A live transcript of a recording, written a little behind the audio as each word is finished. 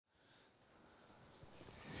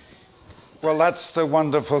Well, that's the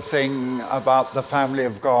wonderful thing about the family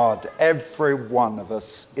of God. Every one of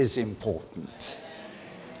us is important.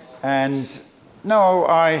 And no,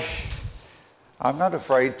 I'm not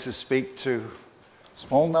afraid to speak to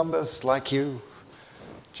small numbers like you,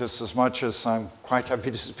 just as much as I'm quite happy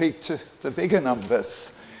to speak to the bigger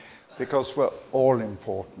numbers, because we're all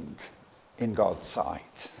important in God's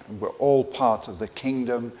sight. And we're all part of the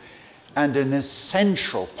kingdom and an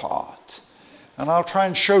essential part. And I'll try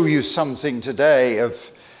and show you something today of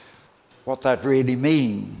what that really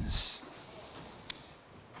means.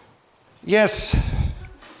 Yes,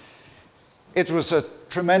 it was a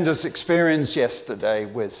tremendous experience yesterday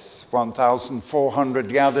with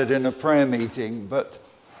 1,400 gathered in a prayer meeting, but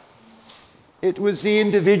it was the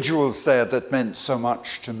individuals there that meant so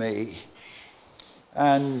much to me.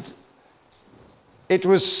 And it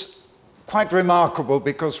was quite remarkable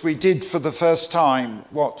because we did for the first time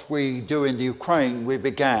what we do in Ukraine. We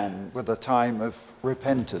began with a time of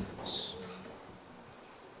repentance.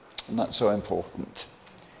 And that's so important.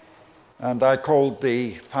 And I called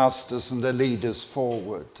the pastors and the leaders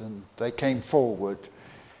forward, and they came forward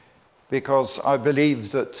because I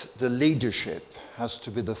believe that the leadership has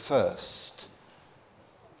to be the first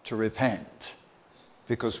to repent,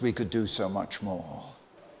 because we could do so much more.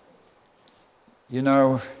 You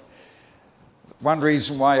know, one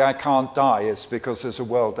reason why I can't die is because there's a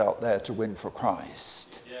world out there to win for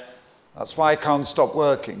Christ. Yes. That's why I can't stop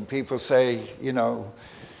working. People say, you know,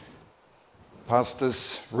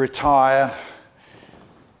 pastors retire.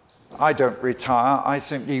 I don't retire, I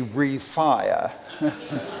simply refire.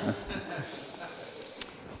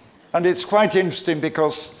 And it's quite interesting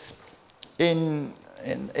because in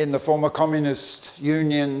the former communist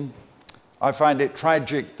union, I find it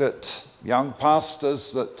tragic that young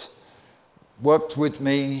pastors that worked with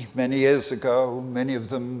me many years ago, many of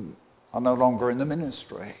them are no longer in the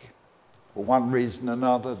ministry. For one reason or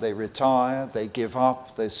another, they retire, they give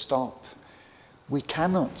up, they stop. We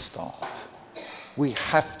cannot stop. We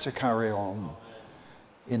have to carry on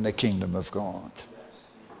in the kingdom of God.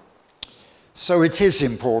 So it is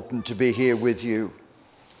important to be here with you.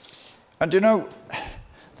 And you know,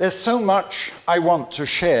 there's so much I want to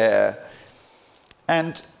share.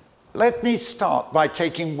 And let me start by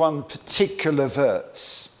taking one particular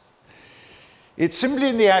verse. It's simply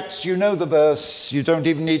in the Acts, you know the verse, you don't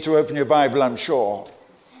even need to open your Bible, I'm sure.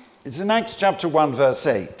 It's in Acts chapter 1, verse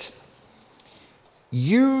 8.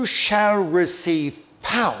 You shall receive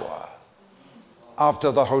power after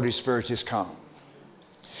the Holy Spirit is come.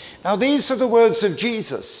 Now these are the words of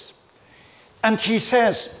Jesus. And he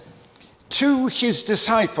says to his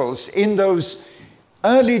disciples in those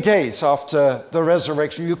early days after the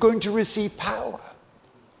resurrection, you're going to receive power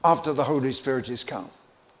after the Holy Spirit is come.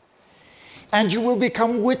 And you will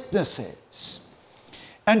become witnesses.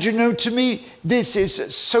 And you know, to me, this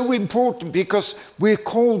is so important because we're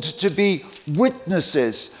called to be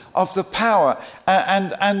witnesses of the power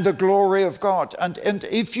and the glory of God. And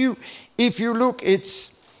if you look,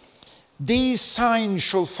 it's these signs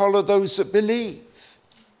shall follow those that believe.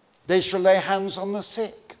 They shall lay hands on the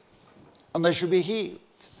sick, and they shall be healed.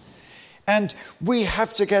 And we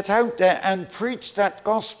have to get out there and preach that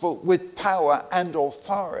gospel with power and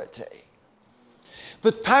authority.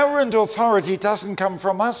 But power and authority doesn't come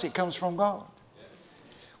from us, it comes from God.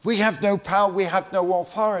 We have no power, we have no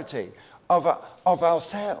authority of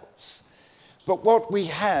ourselves. But what we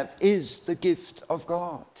have is the gift of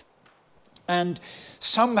God. And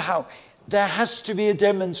somehow there has to be a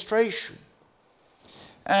demonstration.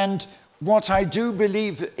 And what I do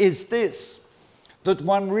believe is this, that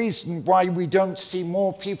one reason why we don't see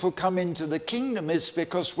more people come into the kingdom is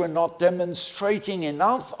because we're not demonstrating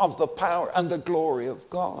enough of the power and the glory of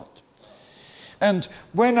God. And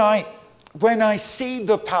when I see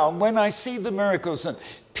the power, when I see the miracles, and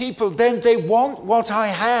people, then they want what I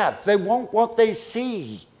have. They want what they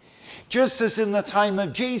see. Just as in the time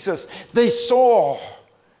of Jesus, they saw.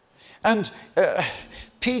 And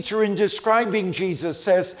Peter, in describing Jesus,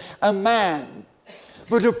 says, a man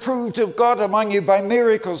but approved of God among you by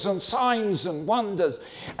miracles and signs and wonders.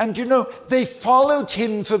 And you know, they followed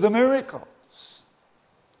him for the miracles.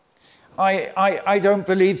 I don't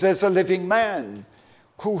believe there's a living man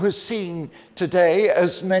who has seen today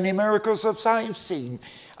as many miracles as I've seen.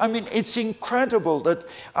 I mean, it's incredible that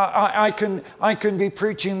I can be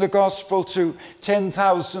preaching the gospel to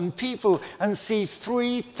 10,000 people and see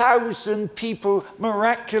 3,000 people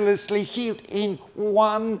miraculously healed in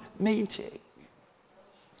one meeting.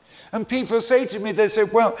 And people say to me, they say,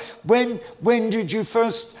 well, when did you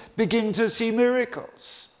first begin to see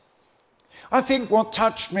miracles? I think what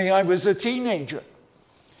touched me, I was a teenager.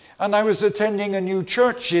 And I was attending a new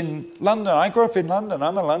church in London. I grew up in London.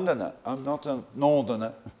 I'm a Londoner. I'm not a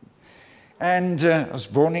northerner. And I was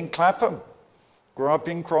born in Clapham, grew up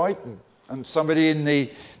in Croydon. And somebody in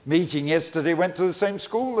the meeting yesterday went to the same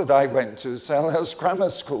school that I went to, Selhurst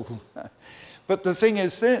Grammar School. But the thing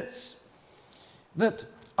is this, that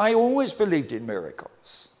I always believed in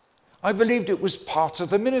miracles. I believed it was part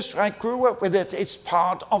of the ministry. I grew up with it. It's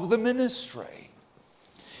part of the ministry.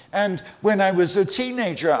 And when I was a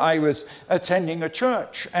teenager, I was attending a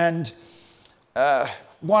church, and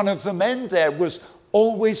one of the men there was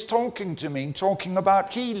always talking to me, talking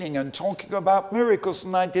about healing and talking about miracles,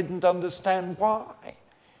 and I didn't understand why.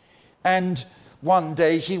 And one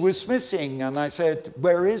day he was missing, and I said,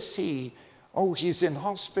 "Where is he?" "Oh, he's in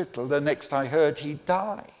hospital." The next I heard, he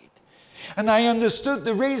died. And I understood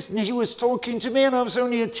the reason he was talking to me, and I was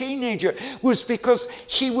only a teenager, was because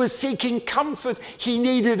he was seeking comfort. He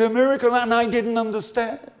needed a miracle, and I didn't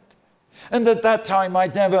understand. And at that time,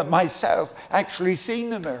 I'd never myself actually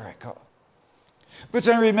seen a miracle. But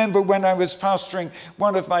I remember when I was pastoring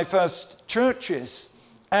one of my first churches,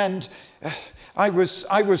 and I was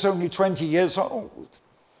only 20 years old.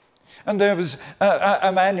 And there was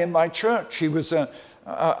a man in my church. He was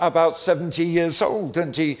about 70 years old,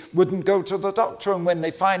 and he wouldn't go to the doctor. And when they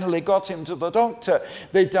finally got him to the doctor,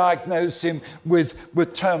 they diagnosed him with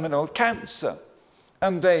terminal cancer.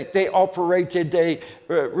 And they operated, they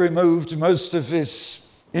removed most of his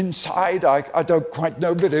inside. I don't quite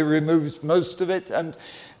know, but they removed most of it. And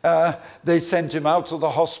they sent him out to the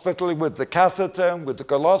hospital with the catheter and with the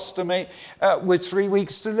colostomy with 3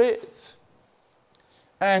 weeks to live.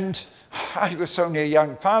 And I was only a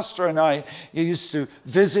young pastor, and I used to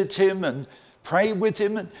visit him and pray with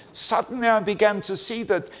him. And suddenly I began to see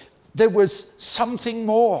that there was something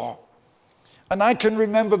more. And I can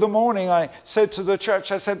remember the morning I said to the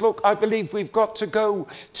church, I said, "Look, I believe we've got to go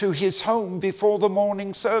to his home before the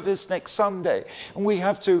morning service next Sunday. And we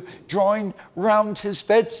have to join round his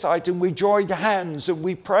bedside." And we joined hands and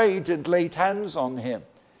we prayed and laid hands on him.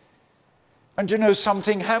 And you know,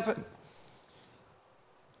 something happened.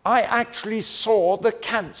 I actually saw the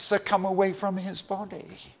cancer come away from his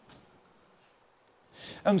body.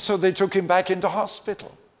 And so they took him back into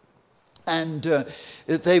hospital. And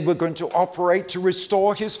they were going to operate to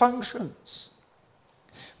restore his functions.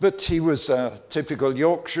 But he was a typical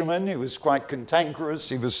Yorkshireman. He was quite cantankerous.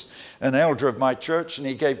 He was an elder of my church, and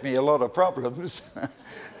he gave me a lot of problems.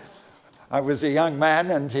 I was a young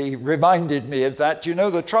man, and he reminded me of that. You know,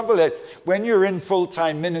 the trouble is, when you're in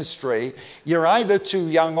full-time ministry, you're either too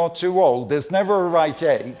young or too old. There's never a right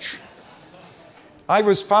age. I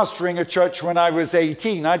was pastoring a church when I was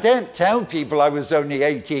 18. I didn't tell people I was only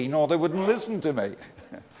 18, or they wouldn't listen to me.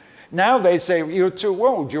 Now they say, "You're too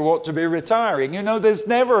old, you ought to be retiring." You know, there's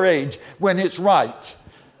never age when it's right.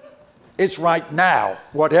 It's right now,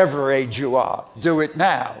 whatever age you are. Do it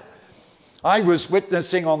now. I was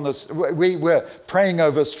witnessing we were praying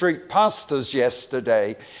over street pastors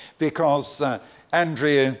yesterday because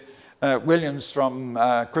Andrea Williams from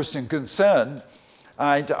Christian Concern,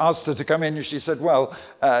 I'd asked her to come in, and she said, well,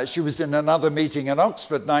 she was in another meeting in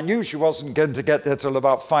Oxford, and I knew she wasn't going to get there till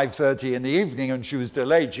about 5:30 in the evening, and she was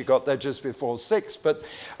delayed. She got there just before 6. But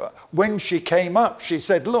when she came up, she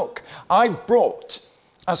said, "Look, I brought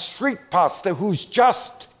a street pastor who's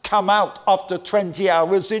just come out after 20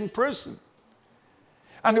 hours in prison."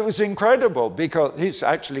 And it was incredible because he's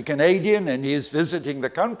actually Canadian, and he is visiting the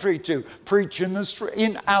country to preach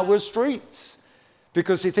in our streets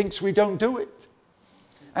because he thinks we don't do it.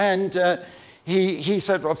 And he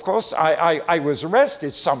said, "Of course, I was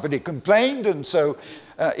arrested. Somebody complained, and so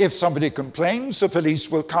if somebody complains, the police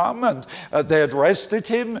will come." And they had arrested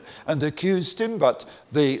him and accused him, but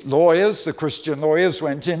the lawyers, the Christian lawyers,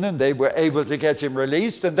 went in and they were able to get him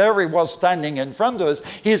released. And there he was standing in front of us.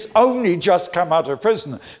 He's only just come out of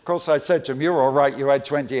prison. Of course, I said to him, "You're all right, you had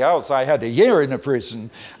 20 hours. I had a year in a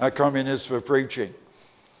prison, a communist, for preaching."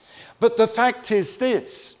 But the fact is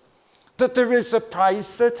this, that there is a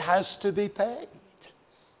price that has to be paid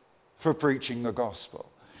for preaching the gospel.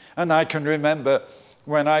 And I can remember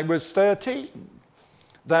when I was 13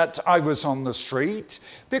 that I was on the street,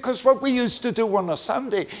 because what we used to do on a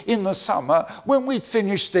Sunday in the summer, when we'd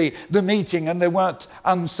finished the meeting and there weren't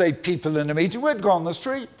unsaved people in the meeting, we'd go on the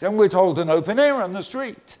street and we'd hold an open air on the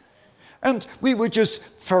street. And we would just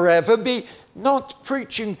forever be not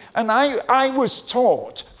preaching. And I was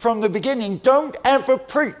taught from the beginning, don't ever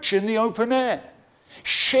preach in the open air.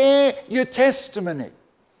 Share your testimony.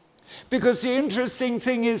 Because the interesting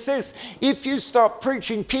thing is this, if you start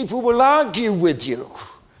preaching, people will argue with you.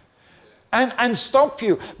 and stop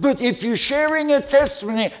you. But if you're sharing a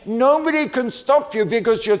testimony, nobody can stop you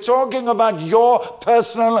because you're talking about your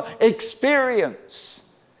personal experience.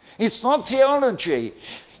 It's not theology.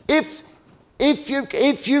 If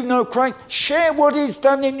you know Christ, share what he's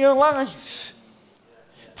done in your life.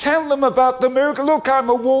 Tell them about the miracle. Look, I'm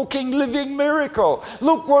a walking, living miracle.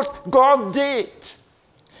 Look what God did.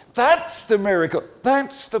 That's the miracle.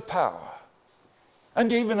 That's the power.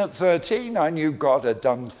 And even at 13, I knew God had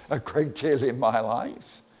done a great deal in my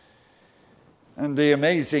life. And the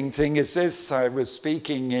amazing thing is this: I was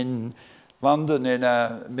speaking in London in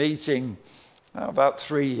a meeting about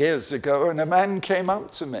 3 years ago, and a man came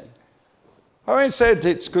up to me. I said,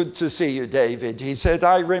 "It's good to see you, David." He said,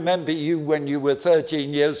 "I remember you when you were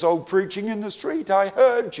 13 years old preaching in the street. I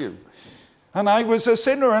heard you. And I was a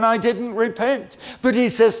sinner and I didn't repent. But," he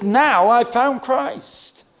says, "now I found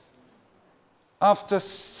Christ." After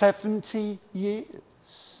 70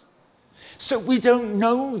 years. So we don't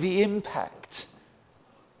know the impact.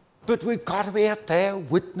 But we've got to be out there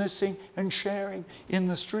witnessing and sharing in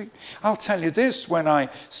the street. I'll tell you this, when I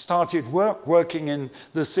started working in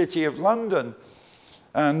the City of London,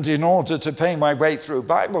 and in order to pay my way through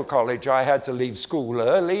Bible college, I had to leave school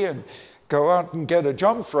early and go out and get a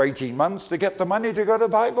job for 18 months to get the money to go to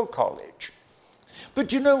Bible college.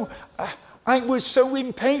 But you know, I was so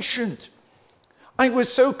impatient. I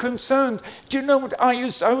was so concerned. Do you know what I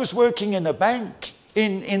was working in a bank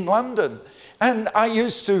in London, and I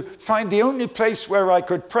used to find the only place where I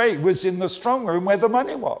could pray was in the strong room where the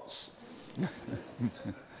money was.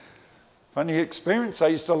 Funny experience. I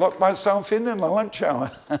used to lock myself in the lunch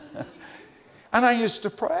hour. And I used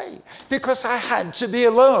to pray because I had to be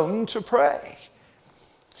alone to pray.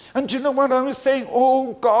 And do you know what I was saying?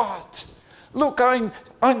 Oh God, look,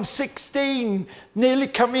 I'm 16, nearly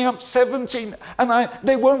coming up 17, and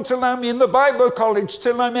they won't allow me in the Bible college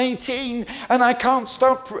till I'm 18, and I can't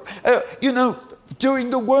stop, doing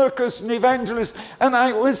the work as an evangelist. And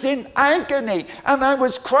I was in agony, and I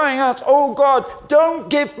was crying out, "Oh God, don't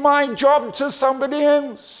give my job to somebody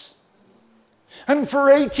else." And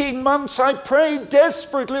for 18 months I prayed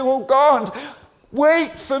desperately, "Oh God,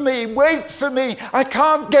 wait for me, wait for me. I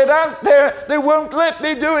can't get out there. They won't let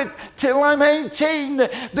me do it till I'm 18.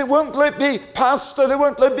 They won't let me pastor. They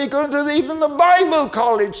won't let me go to even the Bible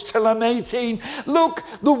college till I'm 18. Look,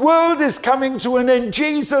 the world is coming to an end.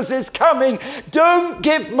 Jesus is coming. Don't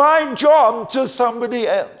give my job to somebody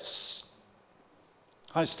else."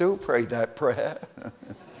 I still pray that prayer.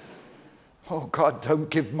 Oh God, don't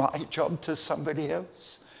give my job to somebody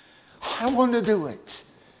else. I want to do it.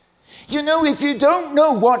 You know, if you don't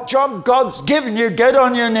know what job God's given you, get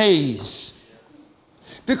on your knees.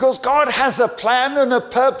 Because God has a plan and a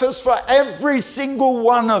purpose for every single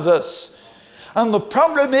one of us. And the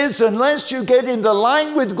problem is, unless you get into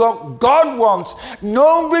line with what God wants,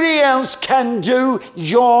 nobody else can do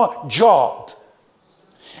your job.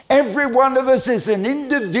 Every one of us is an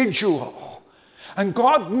individual. And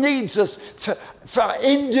God needs us for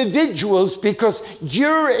individuals, because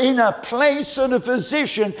you're in a place and a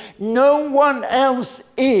position no one else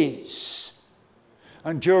is.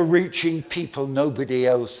 And you're reaching people nobody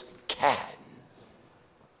else can.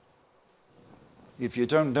 If you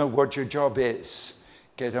don't know what your job is,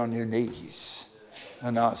 get on your knees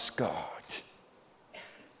and ask God.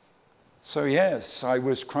 So yes, I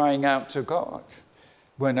was crying out to God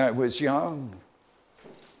when I was young.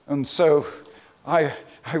 And so I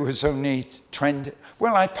was only 20.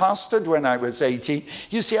 Well, I pastored when I was 18.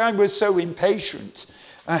 You see, I was so impatient.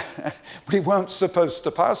 We weren't supposed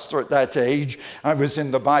to pastor at that age. I was in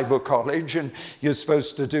the Bible college, and you're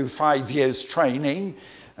supposed to do 5 years training.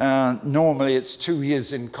 Normally it's 2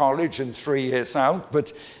 years in college and 3 years out,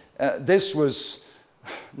 but this was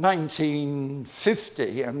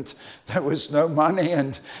 1950, and there was no money,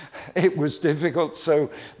 and it was difficult. So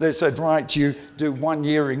they said, "Right, you do 1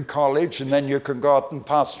 year in college, and then you can go out and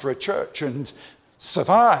pastor a church and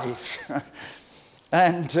survive."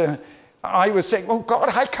 And I was saying, "Oh God,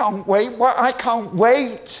 I can't wait. I can't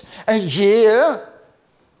wait a year."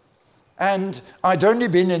 And I'd only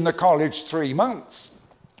been in the college 3 months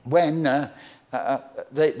when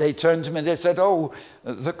they turned to me. They said, "Oh,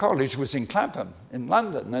 the college was in Clapham in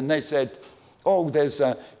London." And they said, "Oh, there's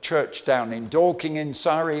a church down in Dorking in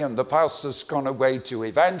Surrey, and the pastor's gone away to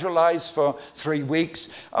evangelize for 3 weeks.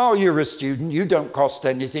 Oh, you're a student. You don't cost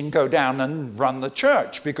anything. Go down and run the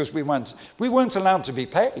church," because we weren't allowed to be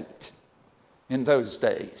paid in those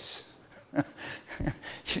days.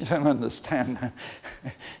 You don't understand.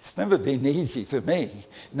 It's never been easy for me.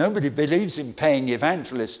 Nobody believes in paying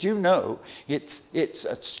evangelists. You know, it's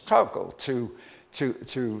a struggle to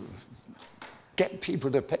get people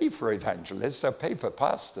to pay for evangelists. They'll pay for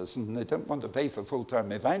pastors, and they don't want to pay for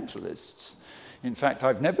full-time evangelists. In fact,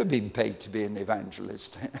 I've never been paid to be an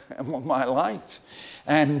evangelist in all my life.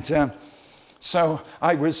 And so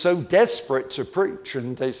I was so desperate to preach,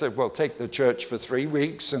 and they said, well, take the church for 3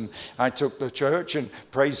 weeks. And I took the church, and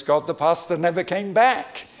praise God, the pastor never came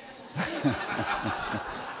back.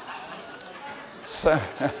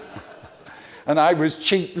 And I was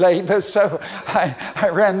cheap labor, so I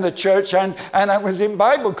ran the church, and I was in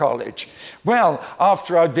Bible college. Well,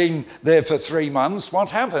 after I'd been there for 3 months,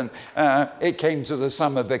 what happened? It came to the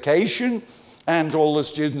summer vacation, and all the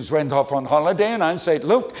students went off on holiday, and I said,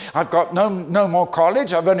 look, I've got no more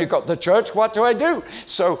college, I've only got the church, what do I do?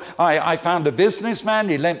 So I found a businessman,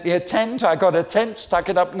 he lent me a tent, I got a tent, stuck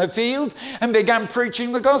it up in the field, and began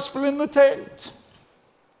preaching the gospel in the tent.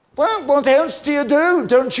 Well, what else do you do?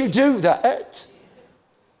 Don't you do that?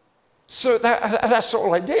 So that's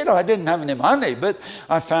all I did. I didn't have any money, but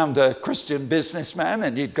I found a Christian businessman,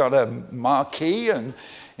 and he'd got a marquee, and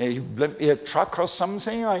he lent me a truck or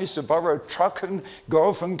something. I used to borrow a truck and go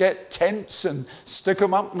off and get tents and stick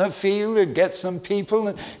them up in the field and get some people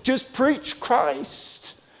and just preach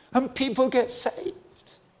Christ. And people get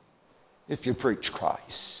saved if you preach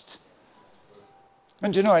Christ.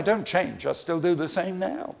 And you know, I don't change. I still do the same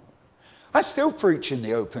now. I still preach in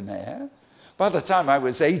the open air. By the time I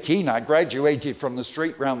was 18, I graduated from the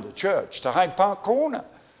street round the church to Hyde Park Corner.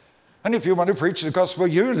 And if you want to preach the gospel,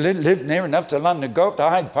 you live near enough to London, go up to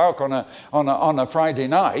Hyde Park on a Friday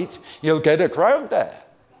night, you'll get a crowd there.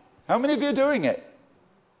 How many of you are doing it?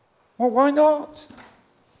 Well, why not?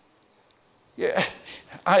 Yeah,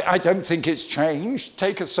 I don't think it's changed.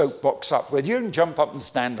 Take a soapbox up with you and jump up and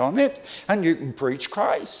stand on it, and you can preach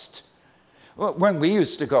Christ. Well, when we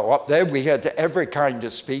used to go up there, we had every kind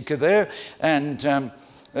of speaker there, and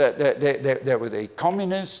there were the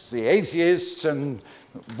communists, the atheists, and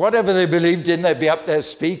whatever they believed in, they'd be up there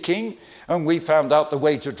speaking, and we found out the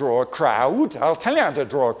way to draw a crowd. I'll tell you how to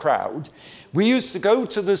draw a crowd. We used to go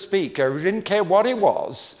to the speaker, who didn't care what it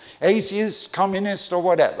was, atheist, communist, or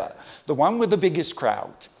whatever, the one with the biggest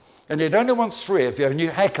crowd. And it only wants 3 of you, and you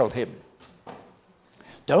heckle him.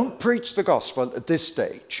 Don't preach the gospel at this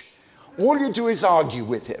stage. All you do is argue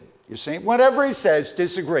with him. You see, whatever he says,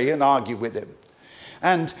 disagree and argue with him.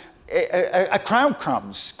 And a crowd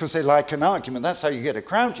comes, because they like an argument. That's how you get a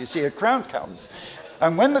crowd. You see, a crowd comes.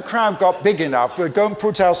 And when the crowd got big enough, we'd go and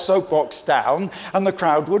put our soapbox down, and the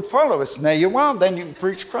crowd would follow us. And there you are. Then you can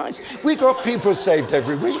preach Christ. We got people saved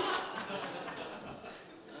every week.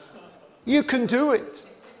 You can do it.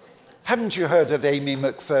 Haven't you heard of Amy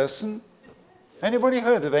McPherson? Anybody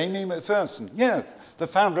heard of Amy McPherson? Yes, the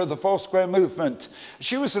founder of the Foursquare movement.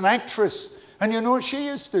 She was an actress, and you know what she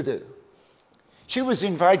used to do? She was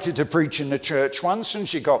invited to preach in the church once, and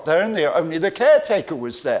she got there, and only the caretaker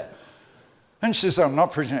was there. And she said, I'm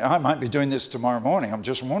not preaching. I might be doing this tomorrow morning. I'm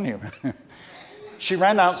just warning you. She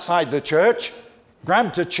ran outside the church,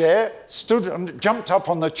 grabbed a chair, jumped up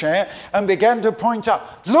on the chair, and began to point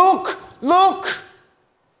out, look, look.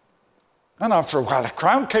 And after a while, a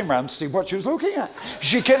crowd came around to see what she was looking at.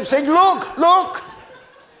 She kept saying, look, look.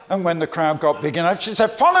 And when the crowd got big enough, she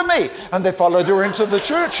said, follow me. And they followed her into the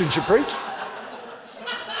church, and she preached.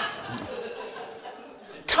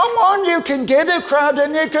 Come on, you can get a crowd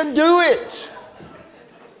and you can do it.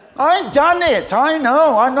 I've done it, I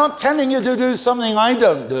know. I'm not telling you to do something I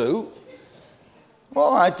don't do.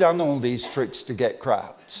 Well, I've done all these tricks to get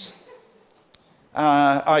crowds.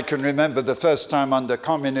 I can remember the first time under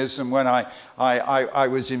communism when I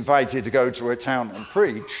was invited to go to a town and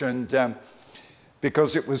preach, and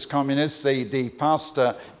because it was communist, the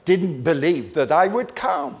pastor didn't believe that I would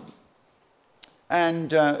come. And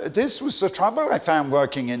this was the trouble I found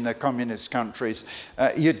working in the communist countries.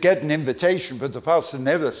 You'd get an invitation, but the pastor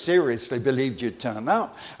never seriously believed you'd turn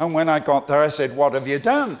up. And when I got there, I said, what have you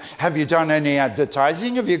done? Have you done any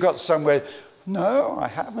advertising? Have you got somewhere? No, I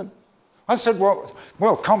haven't. I said,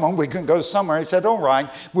 well, come on, we can go somewhere. He said, all right,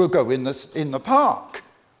 we'll go in the park.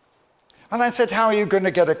 And I said, how are you going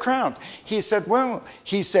to get a crowd? He said,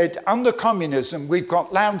 under communism, we've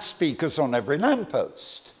got loudspeakers on every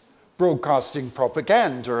lamppost, broadcasting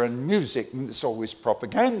propaganda and music, and it's always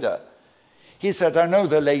propaganda. He said, I know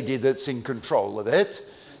the lady that's in control of it.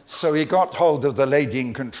 So he got hold of the lady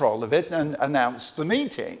in control of it and announced the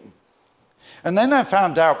meeting. And then I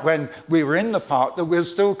found out when we were in the park that we were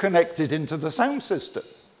still connected into the sound system.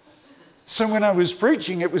 So when I was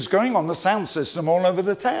preaching, it was going on the sound system all over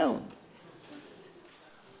the town.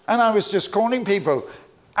 And I was just calling people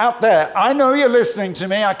out there, I know you're listening to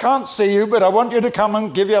me, I can't see you, but I want you to come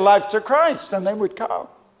and give your life to Christ. And they would come.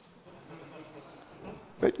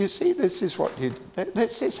 But you see, this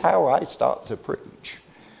is how I start to preach.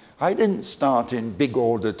 I didn't start in big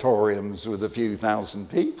auditoriums with a few thousand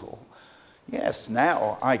people. Yes,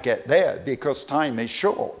 now I get there because time is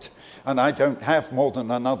short and I don't have more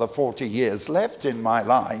than another 40 years left in my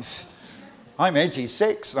life. I'm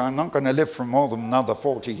 86, I'm not going to live for more than another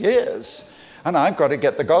 40 years. And I've got to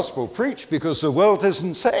get the gospel preached because the world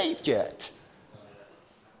isn't saved yet.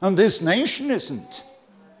 And this nation isn't.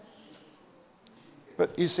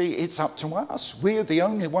 But you see, it's up to us. We're the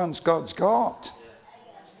only ones God's got.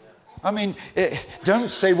 I mean,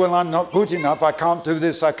 don't say, well, I'm not good enough, I can't do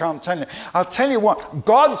this, I can't tell you. I'll tell you what,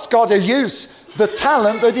 God's got to use the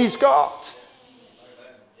talent that he's got.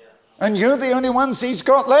 And you're the only ones he's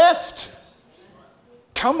got left.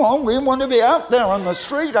 Come on, we want to be out there on the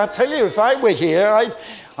street. I tell you, if I were here,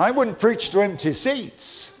 I wouldn't preach to empty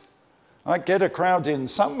seats. I'd get a crowd in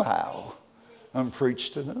somehow and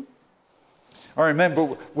preach to them. I remember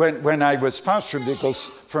when I was pastoring, because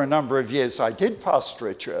for a number of years I did pastor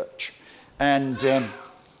a church, and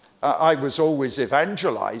I was always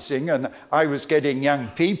evangelizing, and I was getting young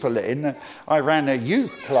people in. I ran a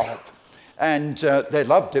youth club, and they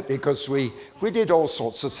loved it because we did all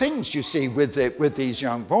sorts of things, you see, with these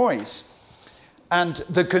young boys. And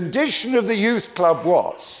the condition of the youth club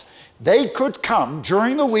was they could come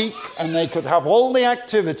during the week and they could have all the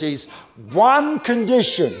activities. One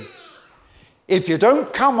condition: if you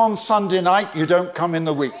don't come on Sunday night, you don't come in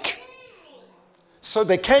the week. So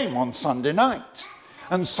they came on Sunday night.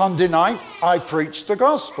 And Sunday night, I preached the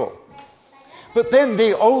gospel. But then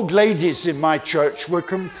the old ladies in my church were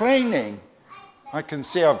complaining. I can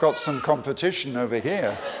see I've got some competition over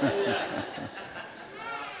here.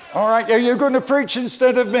 All right, are you going to preach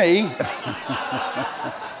instead of me?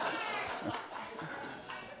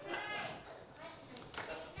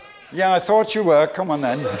 Yeah, I thought you were. Come on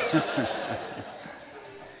then.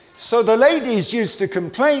 So the ladies used to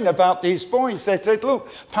complain about these boys. They said, look,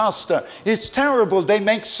 Pastor, it's terrible. They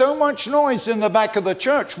make so much noise in the back of the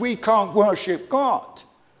church. We can't worship God.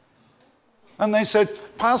 And they said,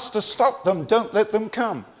 Pastor, stop them. Don't let them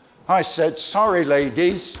come. I said, sorry,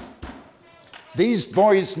 ladies. These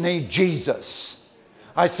boys need Jesus.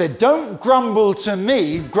 I said, don't grumble to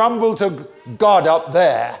me. Grumble to God up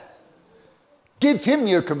there. Give him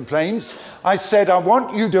your complaints. I said, I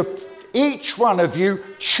want you to, each one of you,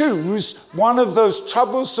 choose one of those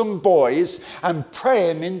troublesome boys and pray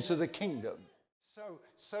him into the kingdom.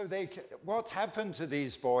 So what happened to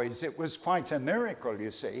these boys? It was quite a miracle,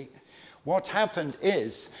 you see. What happened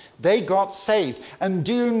is they got saved. And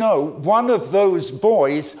do you know, one of those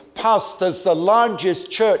boys pastors the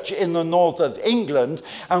largest church in the north of England.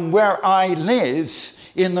 And where I live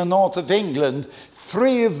in the north of England,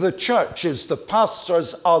 3 of the churches, the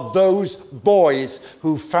pastors are those boys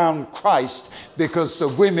who found Christ because the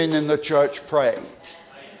women in the church prayed.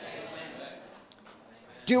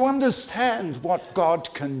 Do you understand what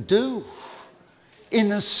God can do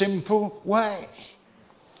in a simple way?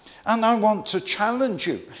 And I want to challenge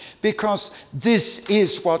you because this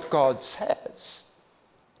is what God says.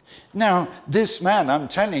 Now, this man, I'm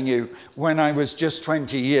telling you, when I was just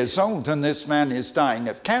 20 years old, and this man is dying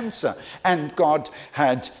of cancer, and God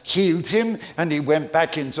had healed him, and he went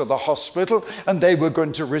back into the hospital, and they were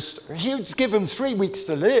going to restore. He was given 3 weeks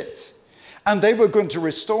to live, and they were going to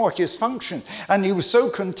restore his function. And he was so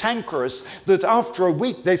cantankerous that after a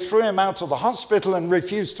week, they threw him out of the hospital and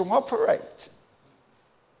refused to operate.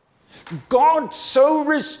 God so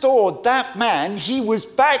restored that man, he was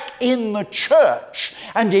back in the church,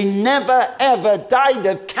 and he never ever died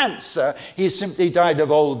of cancer. He simply died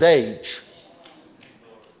of old age.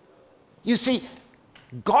 You see,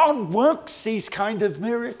 God works these kind of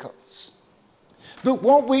miracles. But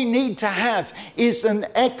what we need to have is an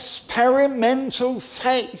experimental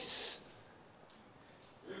faith.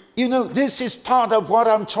 You know, this is part of what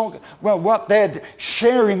I'm talking, well, what they're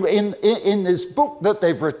sharing in this book that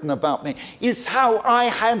they've written about me, is how I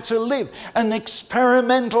had to live an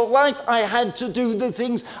experimental life. I had to do the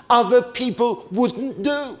things other people wouldn't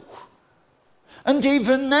do. And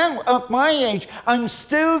even now, at my age, I'm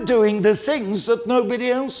still doing the things that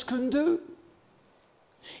nobody else can do.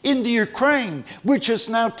 In the Ukraine, which has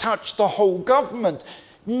now touched the whole government,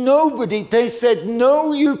 they said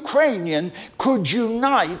no Ukrainian could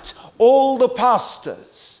unite all the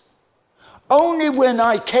pastors. Only when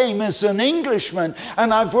I came as an Englishman,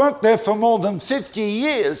 and I've worked there for more than 50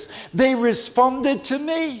 years, they responded to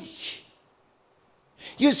me.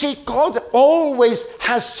 You see, God always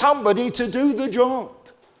has somebody to do the job.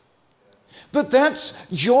 But that's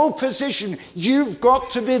your position. You've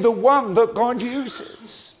got to be the one that God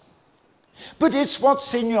uses. But it's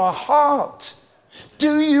what's in your heart.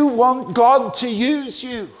 Do you want God to use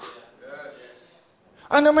you?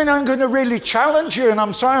 And I mean, I'm going to really challenge you, and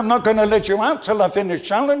I'm sorry, I'm not going to let you out till I finish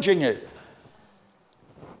challenging you.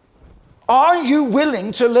 Are you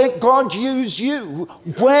willing to let God use you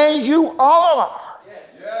where you are?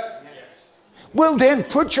 Yes. Well, then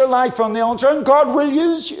put your life on the altar and God will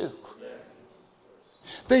use you.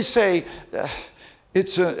 They say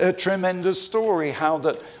it's a tremendous story how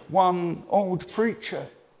that one old preacher,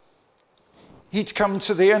 he'd come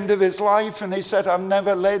to the end of his life and he said, I've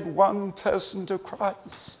never led one person to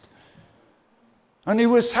Christ. And he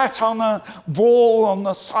was sat on a wall on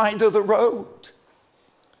the side of the road.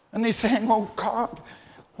 And he's saying, oh God,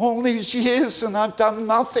 all these years and I've done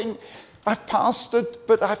nothing. I've pastored,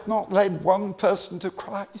 but I've not led one person to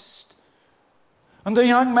Christ. And the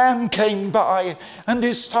young man came by and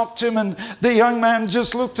he stopped him, and the young man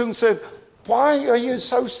just looked and said, why are you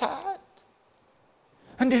so sad?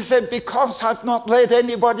 And he said, because I've not led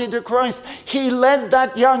anybody to Christ. He led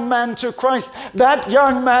that young man to Christ. That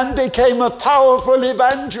young man became a powerful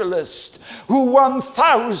evangelist who won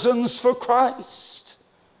thousands for Christ.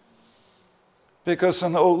 Because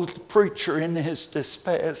an old preacher in his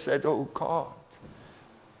despair said, oh God,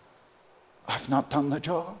 I've not done the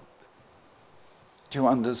job. Do you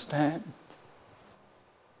understand?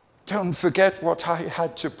 Don't forget what I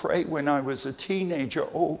had to pray when I was a teenager.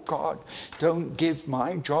 Oh God, don't give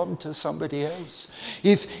my job to somebody else.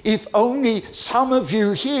 If only some of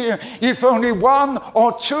you here, if only one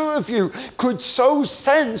or two of you could so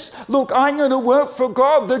sense, look, I'm going to work for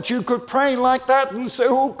God, that you could pray like that and say,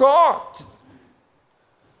 oh God,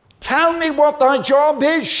 tell me what thy job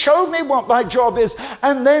is, show me what thy job is,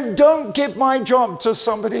 and then don't give my job to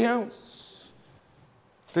somebody else.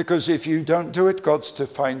 Because if you don't do it, God's to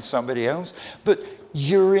find somebody else. But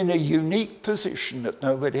you're in a unique position that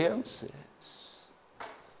nobody else is.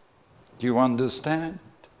 Do you understand?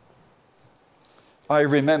 I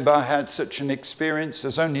remember I had such an experience. It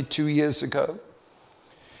was only 2 years ago.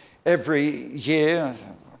 Every year,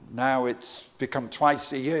 now it's become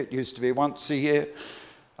twice a year. It used to be once a year.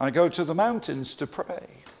 I go to the mountains to pray.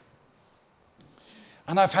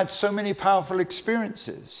 And I've had so many powerful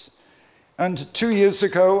experiences. And 2 years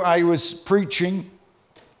ago, I was preaching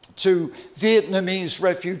to Vietnamese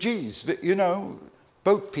refugees, you know,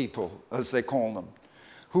 boat people, as they call them,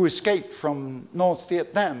 who escaped from North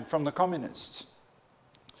Vietnam, from the communists.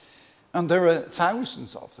 And there are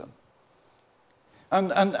thousands of them. And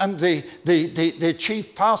the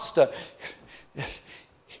chief pastor,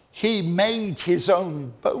 he made his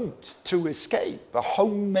own boat to escape, a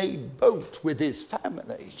homemade boat with his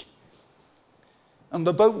family. And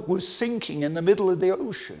the boat was sinking in the middle of the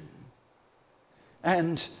ocean.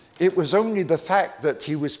 And it was only the fact that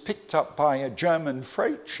he was picked up by a German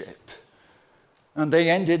freight ship. And they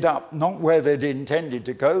ended up not where they'd intended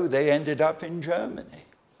to go, they ended up in Germany.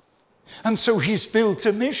 And so he's built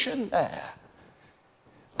a mission there.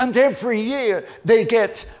 And every year they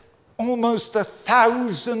get almost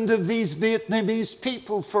 1,000 of these Vietnamese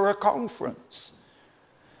people for a conference.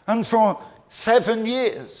 And for 7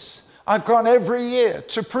 years, I've gone every year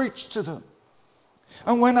to preach to them.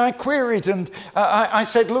 And when I queried, and I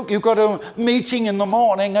said, look, you've got a meeting in the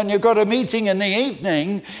morning and you've got a meeting in the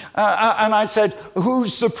evening. And I said,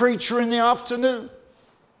 who's the preacher in the afternoon?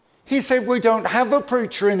 He said, we don't have a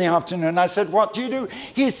preacher in the afternoon. I said, what do you do?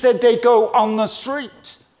 He said, they go on the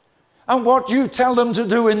street. And what you tell them to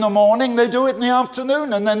do in the morning, they do it in the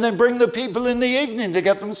afternoon. And then they bring the people in the evening to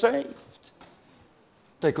get them saved.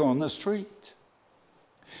 They go on the street.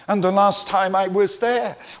 And the last time I was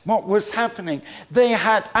there, what was happening? They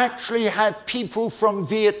had actually had people from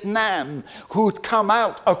Vietnam who'd come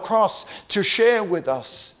out across to share with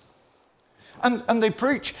us. And they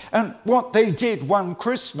preach. And what they did one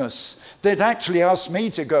Christmas, they'd actually asked me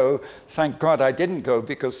to go. Thank God I didn't go,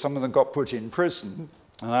 because some of them got put in prison.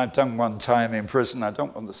 And I've done one time in prison. I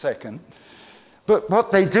don't want the second. But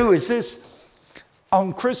what they do is this.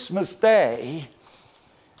 On Christmas Day,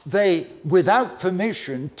 they, without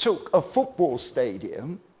permission, took a football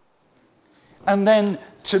stadium, and then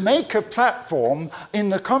to make a platform in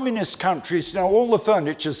the communist countries, now all the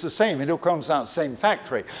furniture's the same, it all comes out of the same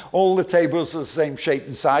factory. All the tables are the same shape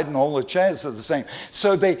and size, and all the chairs are the same.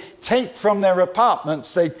 So they take from their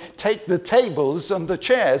apartments, they take the tables and the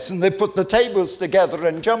chairs, and they put the tables together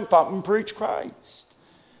and jump up and preach Christ.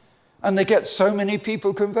 And they get so many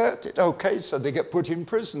people converted. Okay, so they get put in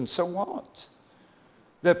prison, so what?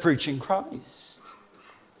 They're preaching Christ.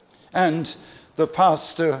 And the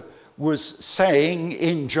pastor was saying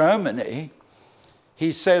in Germany,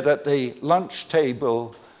 he said at the lunch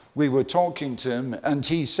table we were talking to him, and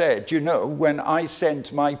he said, you know, when I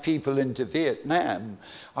sent my people into Vietnam,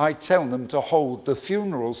 I tell them to hold the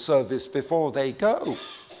funeral service before they go,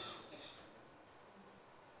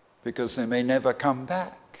 because they may never come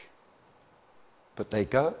back, but they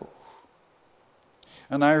go.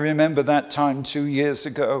 And I remember that time 2 years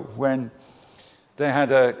ago when they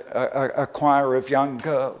had a choir of young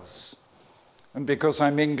girls. And because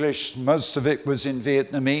I'm English, most of it was in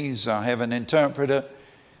Vietnamese. I have an interpreter.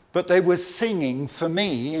 But they were singing for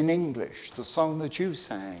me in English, the song that you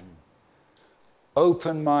sang.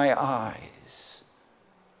 Open my eyes,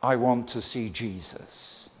 I want to see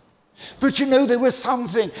Jesus. But you know, there was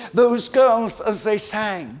something, those girls as they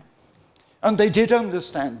sang, and they did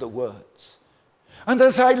understand the words. And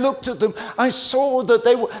as I looked at them, I saw that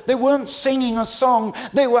they weren't singing a song.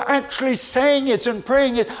 They were actually saying it and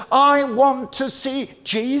praying it. I want to see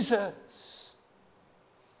Jesus.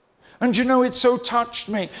 And you know, it so touched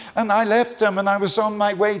me. And I left them and I was on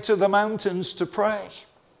my way to the mountains to pray.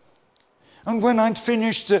 And when I'd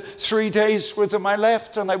finished the 3 days with them, I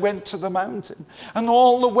left and I went to the mountain. And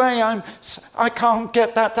all the way, I can't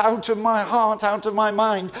get that out of my heart, out of my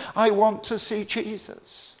mind. I want to see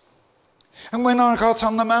Jesus. And when I got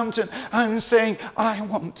on the mountain, I'm saying, I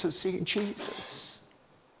want to see Jesus.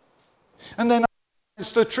 And then I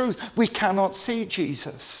realized the truth. We cannot see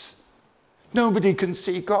Jesus. Nobody can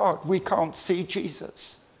see God. We can't see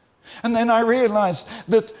Jesus. And then I realized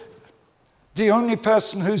that the only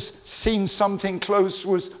person who's seen something close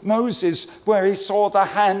was Moses, where he saw the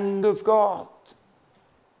hand of God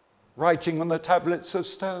writing on the tablets of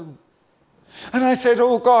stone. And I said,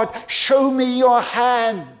 oh God, show me your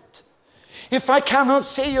hand. If I cannot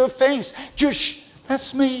see your face,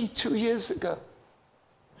 that's me 2 years ago.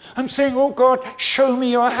 I'm saying, oh God, show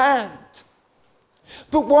me your hand.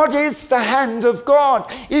 But what is the hand of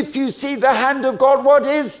God? If you see the hand of God, what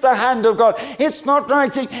is the hand of God? It's not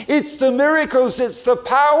writing, it's the miracles, it's the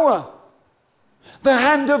power. The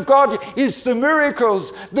hand of God is the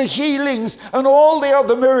miracles, the healings, and all the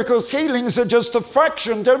other miracles. Healings are just a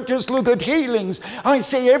fraction. Don't just look at healings. I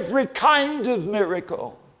see every kind of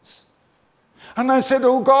miracle. And I said,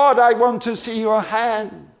 oh God, I want to see your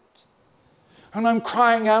hand. And I'm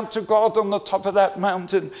crying out to God on the top of that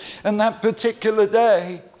mountain. And that particular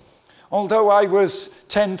day, although I was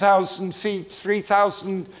 10,000 feet,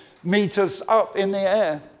 3,000 meters up in the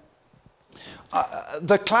air,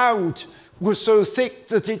 the cloud was so thick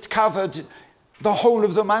that it covered the whole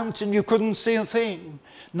of the mountain. You couldn't see a thing.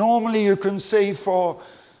 Normally you can see for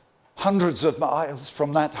hundreds of miles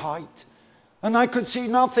from that height. And I could see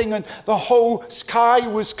nothing, and the whole sky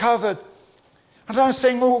was covered. And I was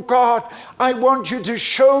saying, oh God, I want you to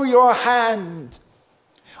show your hand.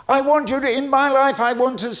 I want you to, in my life, I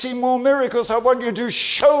want to see more miracles. I want you to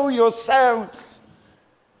show yourself.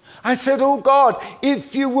 I said, oh God,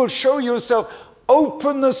 if you will show yourself,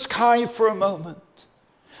 open the sky for a moment.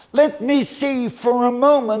 Let me see for a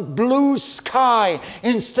moment blue sky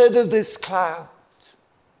instead of this cloud.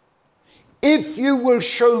 If you will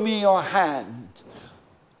show me your hand,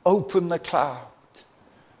 open the cloud.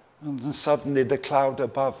 And then suddenly the cloud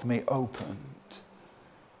above me opened.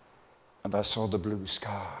 And I saw the blue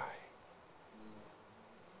sky.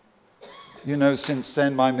 You know, since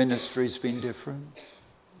then my ministry's been different.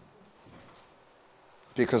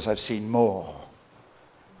 Because I've seen more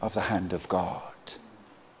of the hand of God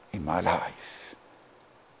in my life.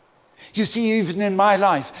 You see, even in my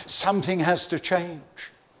life, something has to change.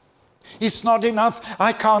 It's not enough.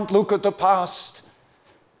 I can't look at the past.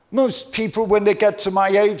 Most people, when they get to my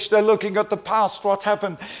age, they're looking at the past, what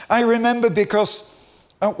happened. I remember because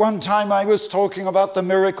at one time I was talking about the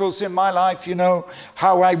miracles in my life, you know,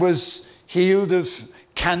 how I was healed of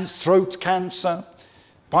throat cancer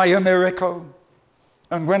by a miracle.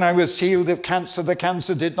 And when I was healed of cancer, the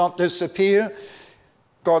cancer did not disappear.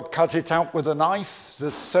 God cut it out with a knife.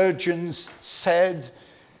 The surgeons said,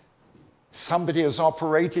 somebody has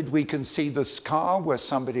operated, we can see the scar where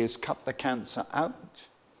somebody has cut the cancer out.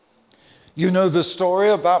 You know the story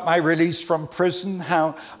about my release from prison,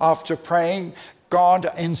 how after praying, God,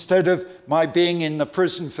 instead of my being in the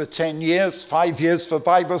prison for 10 years, 5 years for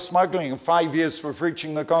Bible smuggling and 5 years for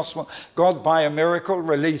preaching the gospel, God, by a miracle,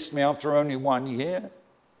 released me after only 1 year.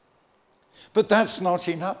 But that's not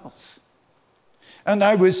enough. And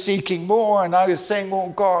I was seeking more, and I was saying, oh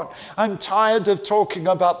God, I'm tired of talking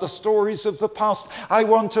about the stories of the past. I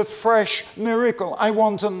want a fresh miracle. I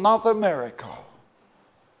want another miracle.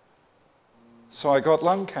 So I got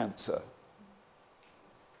lung cancer.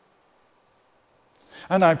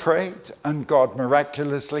 And I prayed, and God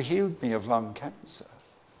miraculously healed me of lung cancer.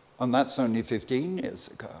 And that's only 15 years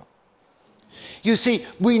ago. You see,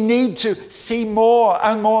 we need to see more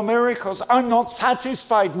and more miracles. I'm not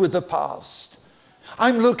satisfied with the past.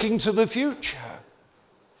 I'm looking to the future.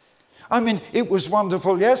 I mean, it was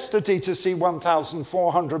wonderful yesterday to see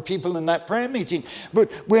 1,400 people in that prayer meeting,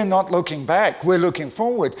 but we're not looking back, we're looking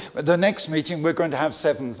forward. The next meeting, we're going to have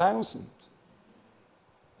 7,000.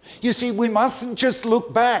 You see, we mustn't just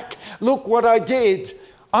look back. Look what I did.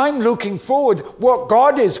 I'm looking forward what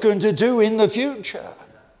God is going to do in the future.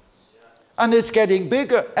 And it's getting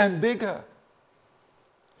bigger and bigger.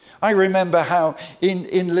 I remember how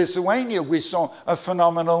in Lithuania we saw a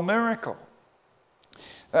phenomenal miracle.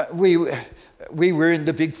 We were in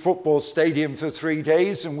the big football stadium for 3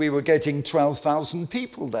 days, and we were getting 12,000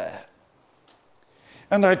 people there.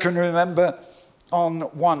 And I can remember on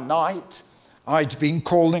one night, I'd been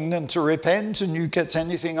calling them to repent, and you get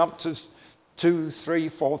anything up to 2,000, 3,000,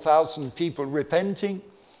 4,000 people repenting.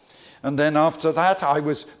 And then after that, I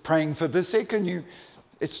was praying for the sick, and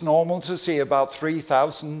it's normal to see about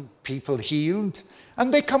 3,000 people healed.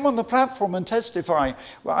 And they come on the platform and testify.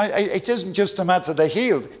 Well, it isn't just a matter they're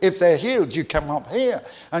healed. If they're healed, you come up here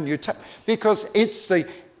and because it's the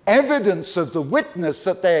evidence of the witness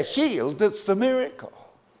that they're healed that's the miracle.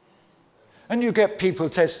 And you get people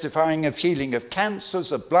testifying of healing of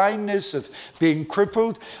cancers, of blindness, of being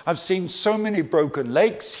crippled. I've seen so many broken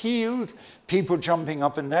legs healed, people jumping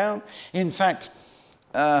up and down. In fact,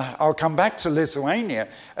 I'll come back to Lithuania.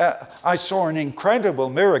 I saw an incredible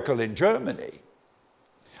miracle in Germany.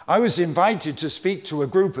 I was invited to speak to a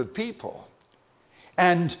group of people.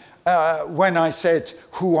 And when I said,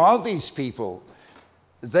 who are these people?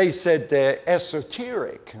 They said they're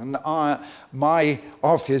esoteric. And my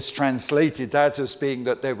office translated that as being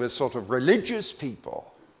that they were sort of religious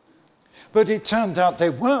people. But it turned out they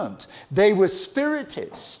weren't. They were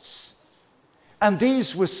spiritists. And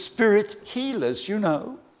these were spirit healers, you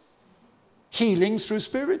know. Healing through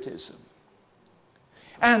spiritism.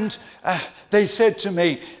 And they said to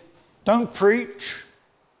me, don't preach.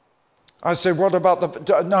 I said, what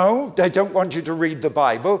about no, they don't want you to read the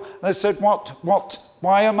Bible. I said,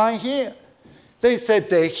 why am I here? They said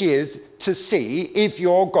they're here to see if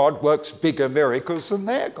your God works bigger miracles than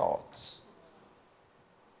their gods.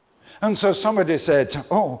 And so somebody said,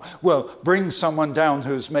 oh, well, bring someone down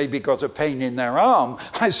who's maybe got a pain in their arm.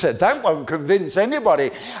 I said, that won't convince anybody.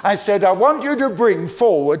 I said, I want you to bring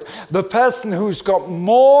forward the person who's got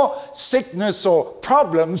more sickness or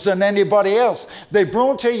problems than anybody else. They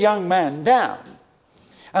brought a young man down.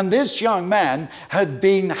 And this young man had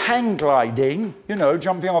been hang gliding, you know,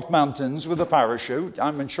 jumping off mountains with a parachute.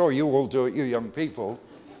 I'm sure you all do it, you young people.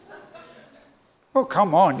 Oh,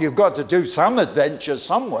 come on, you've got to do some adventure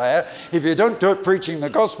somewhere. If you don't do it preaching the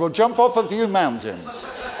gospel, jump off a few mountains.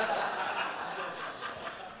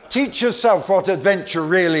 Teach yourself what adventure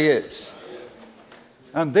really is.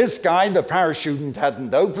 And this guy, the parachute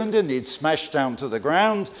hadn't opened and he'd smashed down to the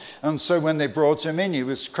ground. And so when they brought him in, he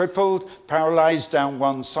was crippled, paralyzed down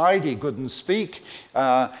one side. He couldn't speak.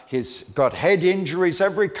 He's got head injuries,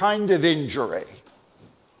 every kind of injury.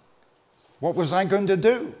 What was I going to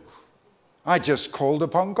do? I just called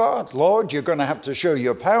upon God. Lord, you're going to have to show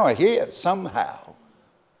your power here somehow.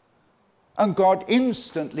 And God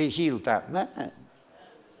instantly healed that man.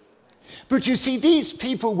 But you see, these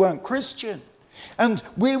people weren't Christian. And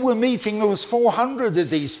we were meeting, there was 400 of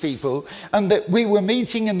these people, and that we were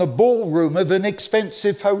meeting in the ballroom of an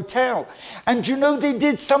expensive hotel. And you know, they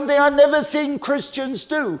did something I've never seen Christians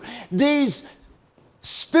do. These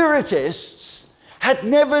spiritists had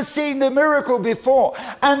never seen a miracle before,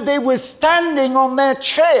 and they were standing on their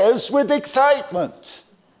chairs with excitement.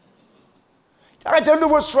 I don't know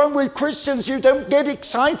what's wrong with Christians. You don't get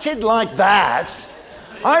excited like that.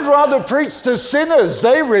 I'd rather preach to sinners.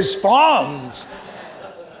 They respond.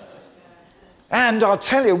 And I'll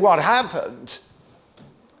tell you what happened.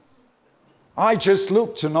 I just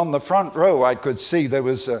looked, and on the front row I could see there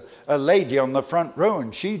was a lady on the front row,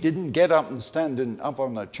 and she didn't get up and stand up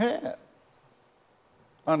on a chair.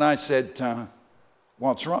 And I said,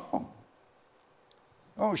 what's wrong?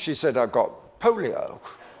 Oh, she said, I've got polio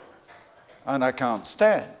and I can't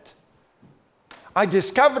stand. I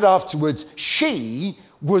discovered afterwards she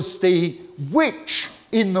was the witch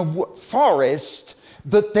in the forest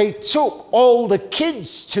that they took all the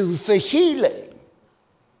kids to for healing.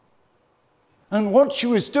 And what she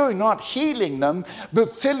was doing, not healing them,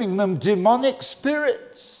 but filling them demonic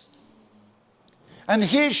spirits. And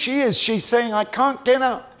here she is, she's saying, I can't get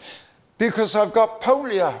up because I've got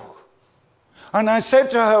polio. And I said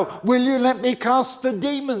to her, will you let me cast the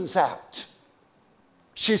demons out?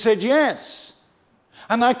 She said, yes.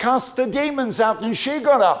 And I cast the demons out, and she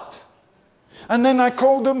got up. And then I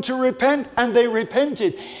called them to repent, and they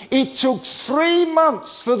repented. It took 3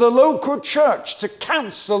 months for the local church to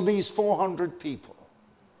cancel these 400 people.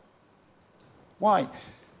 Why?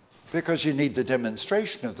 Because you need the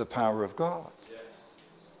demonstration of the power of God.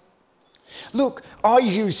 Look, are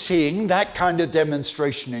you seeing that kind of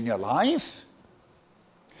demonstration in your life?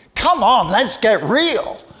 Come on, let's get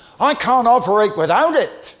real. I can't operate without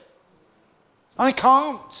it. I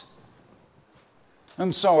can't.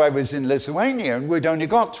 And so I was in Lithuania, and we'd only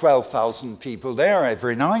got 12,000 people there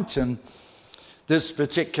every night. And this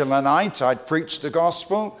particular night, I'd preached the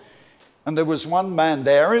gospel, and there was one man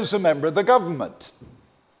there as a member of the government.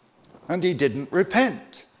 And he didn't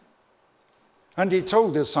repent. And he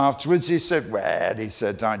told us afterwards, he said,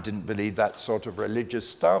 I didn't believe that sort of religious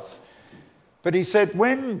stuff. But he said,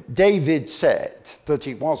 when David said that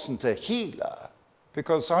he wasn't a healer,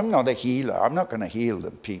 because I'm not a healer, I'm not going to heal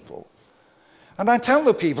the people. And I tell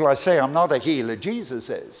the people, I say, I'm not a healer, Jesus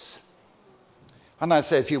is. And I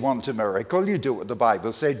say, if you want a miracle, you do what the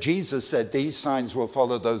Bible said. Jesus said, these signs will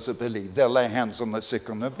follow those that believe. They'll lay hands on the sick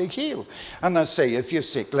and they'll be healed. And I say, if you're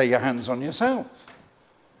sick, lay your hands on yourself.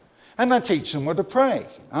 And I teach them what to pray.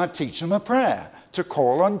 I teach them a prayer to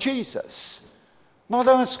call on Jesus. Not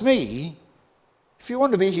ask me. If you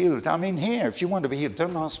want to be healed, I'm in here. If you want to be healed,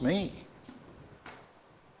 don't ask me.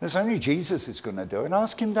 There's only Jesus who's going to do it.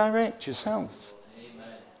 Ask him direct yourself.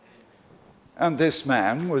 Amen. And this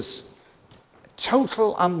man was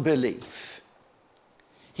total unbelief.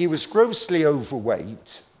 He was grossly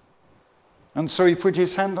overweight. And so he put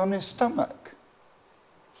his hand on his stomach.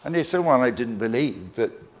 And he said, well, I didn't believe,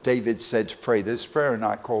 but David said to pray this prayer, and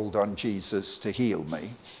I called on Jesus to heal me.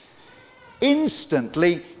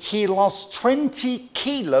 Instantly, he lost 20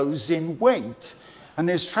 kilos in weight, and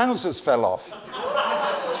his trousers fell off.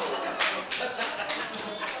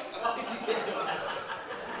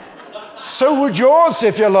 So would yours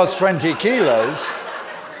if you lost 20 kilos.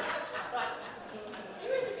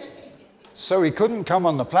 So he couldn't come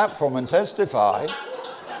on the platform and testify.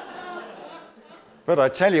 But I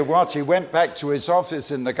tell you what, he went back to his office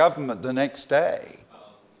in the government the next day.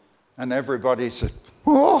 And everybody said,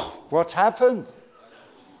 oh, what happened?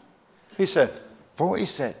 He said,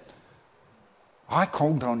 I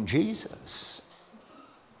called on Jesus.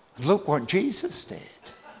 Look what Jesus did.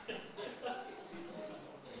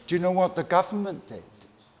 Do you know what the government did?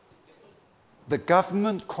 The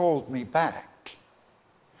government called me back.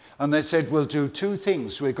 And they said, we'll do two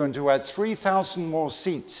things. We're going to add 3,000 more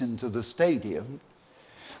seats into the stadium.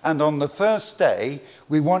 And on the first day,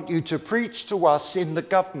 we want you to preach to us in the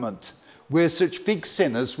government. We're such big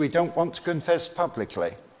sinners, we don't want to confess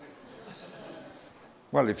publicly.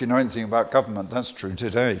 Well, if you know anything about government, that's true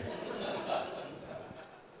today.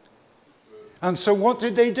 And so what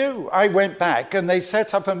did they do? I went back and they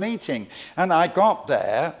set up a meeting. And I got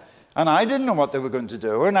there, and I didn't know what they were going to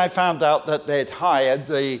do. And I found out that they'd hired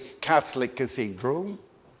the Catholic cathedral.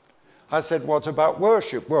 I said, what about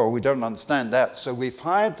worship? Well, we don't understand that. So we've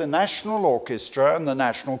hired the National Orchestra and the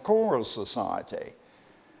National Choral Society.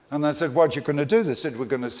 And I said, what are you going to do? They said, we're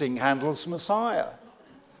going to sing Handel's Messiah.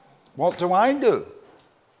 What do I do?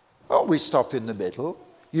 Oh, we stop in the middle.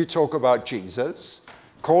 You talk about Jesus,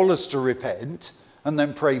 call us to repent, and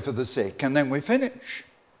then pray for the sick, and then we finish.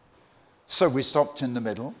 So we stopped in the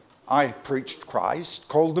middle. I preached Christ,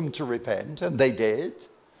 called them to repent, and they did.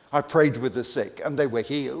 I prayed with the sick, and they were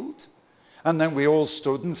healed. And then we all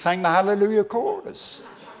stood and sang the Hallelujah chorus.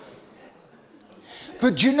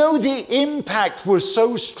 But you know, the impact was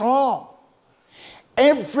so strong.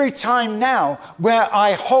 Every time now where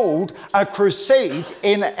I hold a crusade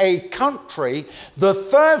in a country, the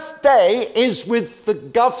first day is with the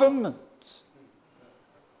government.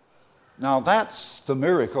 Now that's the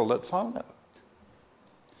miracle that followed.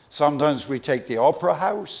 Sometimes we take the opera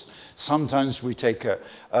house. Sometimes we take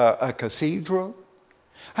a cathedral.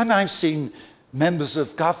 And I've seen members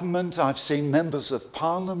of government, I've seen members of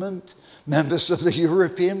parliament, members of the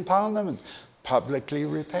European Parliament publicly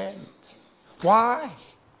repent. Why?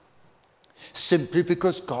 Simply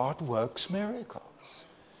because God works miracles.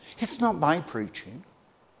 It's not my preaching.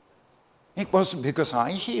 It wasn't because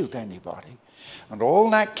I healed anybody. And all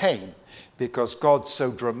that came because God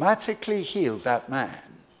so dramatically healed that man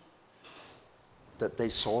that they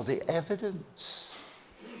saw the evidence.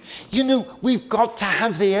 You know, we've got to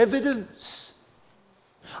have the evidence.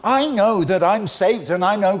 I know that I'm saved and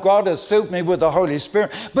I know God has filled me with the Holy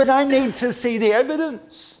Spirit, but I need to see the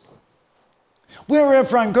evidence.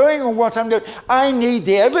 Wherever I'm going or what I'm doing, I need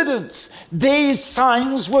the evidence. These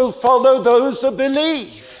signs will follow those that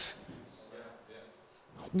believe.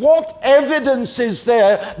 What evidence is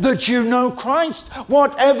there that you know Christ?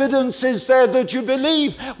 What evidence is there that you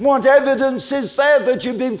believe? What evidence is there that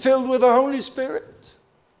you've been filled with the Holy Spirit?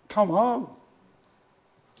 Come on.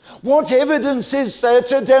 What evidence is there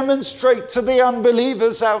to demonstrate to the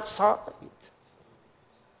unbelievers outside?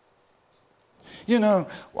 You know,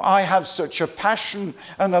 I have such a passion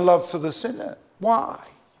and a love for the sinner. Why?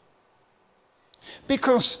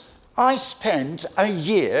 Because I spent a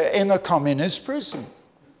year in a communist prison.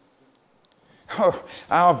 Oh,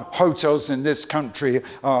 our hotels in this country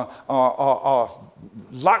are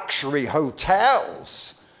luxury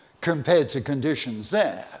hotels compared to conditions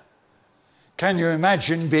there. Can you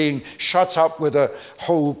imagine being shut up with a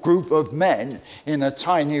whole group of men in a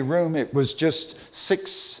tiny room? It was just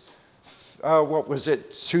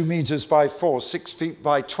 2 meters by 4, 6 feet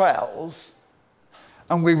by 12.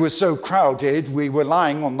 And we were so crowded, we were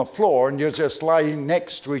lying on the floor, and you're just lying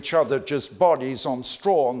next to each other, just bodies on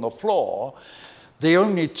straw on the floor. The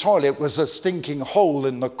only toilet was a stinking hole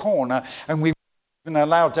in the corner, and we weren't even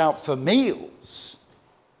allowed out for meals.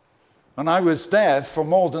 And I was there for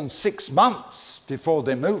more than 6 months before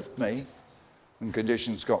they moved me, and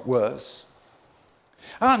conditions got worse.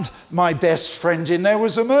 And my best friend in there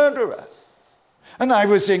was a murderer. And I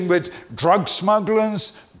was in with drug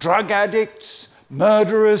smugglers, drug addicts,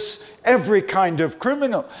 murderers, every kind of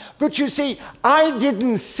criminal. But you see, I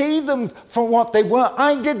didn't see them for what they were.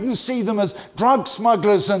 I didn't see them as drug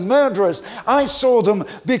smugglers and murderers. I saw them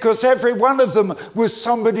because every one of them was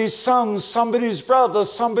somebody's son, somebody's brother,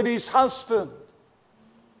 somebody's husband.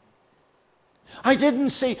 I didn't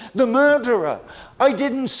see the murderer. I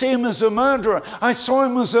didn't see him as a murderer. I saw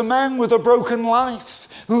him as a man with a broken life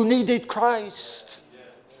who needed Christ.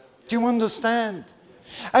 Do you understand?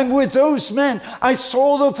 And with those men, I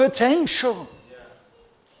saw the potential.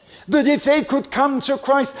 That if they could come to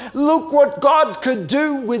Christ, look what God could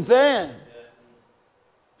do with them.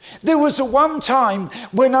 There was a one time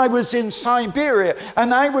when I was in Siberia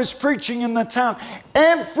and I was preaching in the town.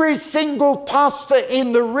 Every single pastor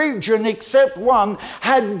in the region except one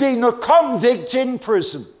had been a convict in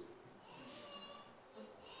prison.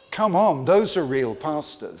 Come on, those are real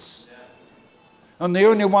pastors. And the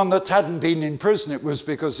only one that hadn't been in prison, it was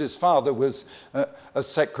because his father was a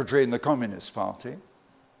secretary in the Communist Party.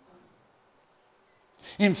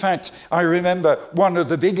 In fact, I remember one of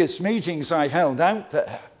the biggest meetings I held out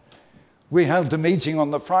there. We held the meeting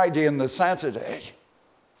on the Friday and the Saturday.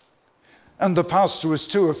 And the pastor was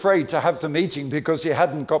too afraid to have the meeting because he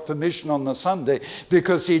hadn't got permission on the Sunday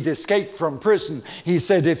because he'd escaped from prison. He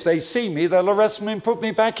said, if they see me, they'll arrest me and put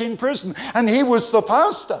me back in prison. And he was the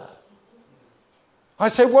pastor. I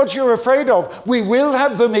said, what you're afraid of? We will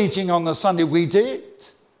have the meeting on the Sunday. We did.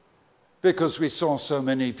 Because we saw so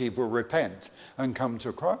many people repent and come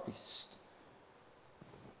to Christ.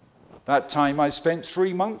 That time I spent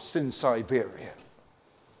 3 months in Siberia.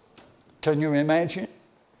 Can you imagine?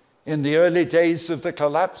 In the early days of the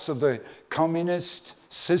collapse of the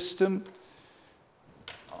communist system,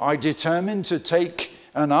 I determined to take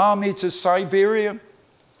an army to Siberia.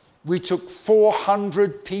 We took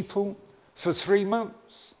 400 people for 3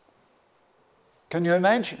 months. Can you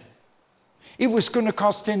imagine? It was going to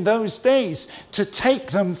cost in those days to take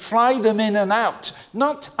them, fly them in and out.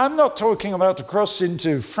 I'm not talking about to cross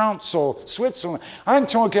into France or Switzerland. I'm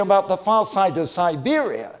talking about the far side of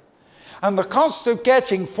Siberia. And the cost of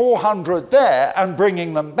getting 400 there and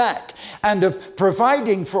bringing them back, and of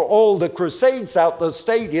providing for all the crusades out the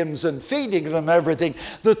stadiums and feeding them everything,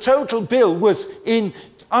 the total bill was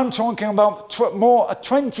I'm talking about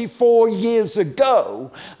 24 years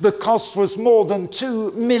ago, the cost was more than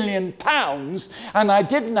 £2 million, and I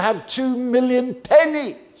didn't have 2 million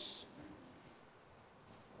pennies.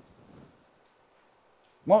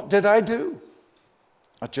 What did I do?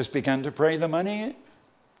 I just began to pray the money in.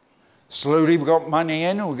 Slowly we got money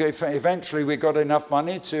in. Eventually we got enough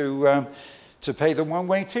money to pay the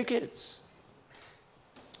one-way tickets.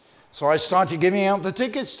 So I started giving out the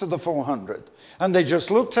tickets to the 400. And they just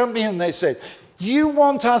looked at me and they said, you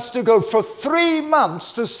want us to go for 3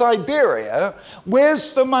 months to Siberia?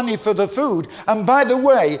 Where's the money for the food? And by the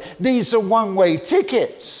way, these are one-way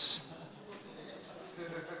tickets.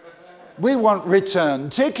 We want return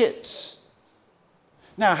tickets.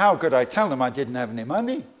 Now, how could I tell them I didn't have any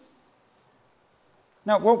money?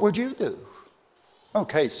 Now, what would you do?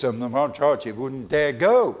 Okay, some of the majority wouldn't dare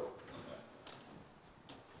go.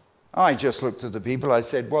 I just looked at the people. I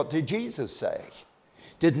said, what did Jesus say?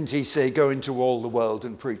 Didn't he say, go into all the world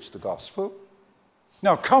and preach the gospel?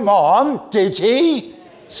 Now, come on, did he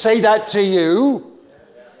say that to you?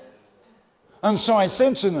 And so I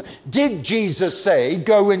said to them, did Jesus say,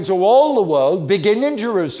 go into all the world, begin in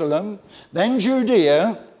Jerusalem, then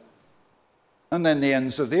Judea, and then the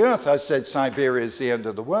ends of the earth? I said, Siberia is the end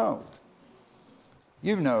of the world.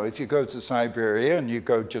 You know, if you go to Siberia and you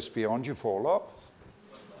go just beyond, you fall off.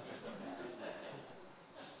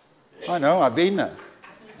 I know, I've been there.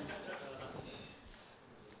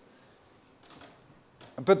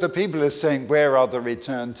 But the people are saying, where are the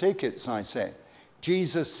return tickets? I said,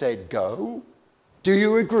 Jesus said go. Do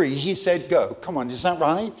you agree? He said go. Come on, is that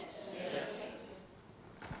right? Yes.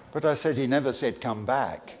 But I said he never said come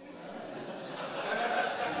back.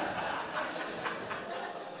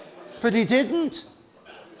 But he didn't.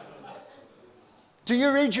 Do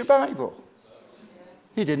you read your Bible?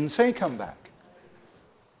 He didn't say come back.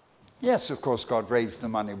 Yes, of course, God raised the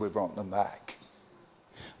money, we brought them back.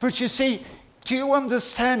 But you see, do you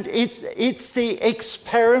understand? It's the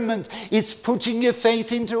experiment. It's putting your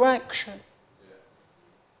faith into action.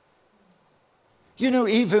 You know,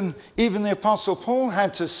 even the Apostle Paul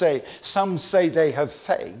had to say, some say they have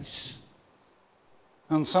faith,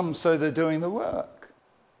 and some say they're doing the work.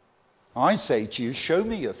 I say to you, show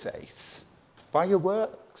me your faith by your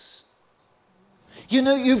works. You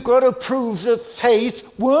know, you've got to prove that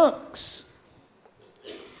faith works.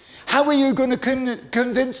 How are you going to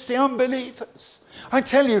convince the unbelievers? I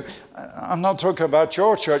tell you, I'm not talking about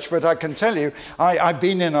your church, but I can tell you, I've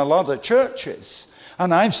been in a lot of churches.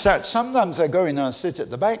 And I've sat, sometimes I go in and I sit at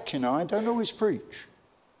the back, you know, I don't always preach.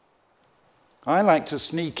 I like to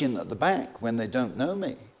sneak in at the back when they don't know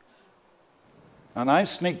me. And I've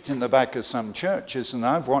sneaked in the back of some churches and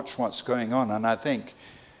I've watched what's going on, and I think,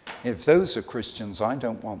 if those are Christians, I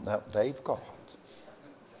don't want that they've got.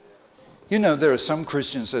 You know, there are some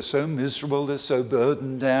Christians that are so miserable, they're so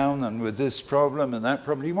burdened down, and with this problem and that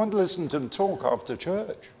problem. You want to listen to them talk after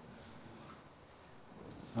church.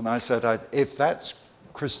 And I said, if that's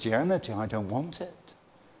Christianity, I don't want it.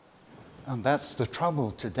 And that's the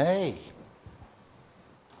trouble today.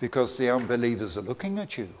 Because the unbelievers are looking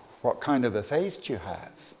at you. What kind of a faith do you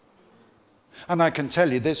have? And I can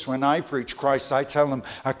tell you this, when I preach Christ, I tell them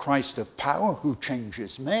a Christ of power who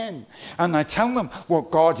changes men. And I tell them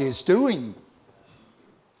what God is doing.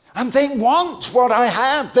 And they want what I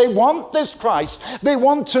have. They want this Christ. They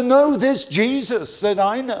want to know this Jesus that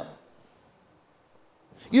I know.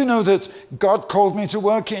 You know that God called me to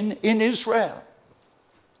work in Israel.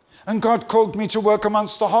 And God called me to work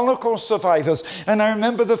amongst the Holocaust survivors. And I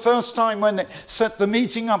remember the first time when they set the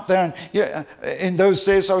meeting up there. And in those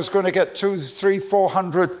days, I was going to get 200, 300,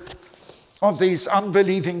 400 of these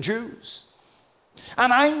unbelieving Jews.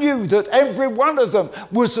 And I knew that every one of them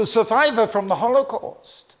was a survivor from the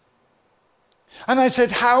Holocaust. And I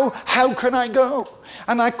said, how can I go?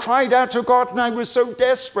 And I cried out to God, and I was so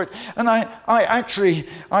desperate. And I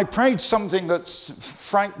prayed something that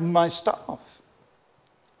frightened my staff.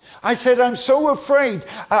 I said, I'm so afraid.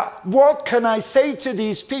 What can I say to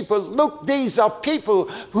these people? Look, these are people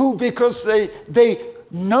who, because they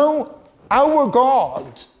know our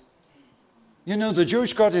God. You know, the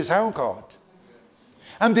Jewish God is our God.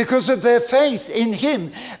 And because of their faith in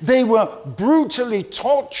him, they were brutally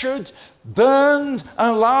tortured, burned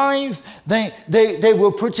alive. They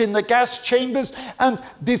were put in the gas chambers. And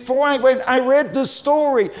before I went, I read the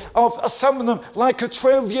story of some of them, like a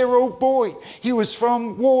 12-year-old boy. He was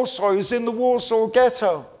from Warsaw. He was in the Warsaw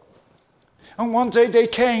ghetto. And one day they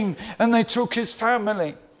came and they took his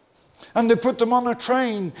family. And they put them on a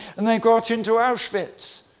train and they got into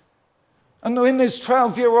Auschwitz. And when this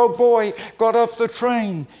 12-year-old boy got off the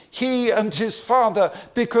train, he and his father,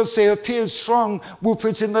 because they appeared strong, were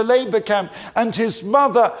put in the labor camp. And his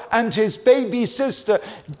mother and his baby sister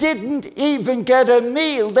didn't even get a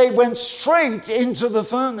meal. They went straight into the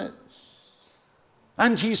furnace.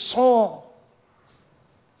 And he saw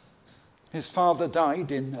his father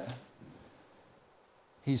died in there.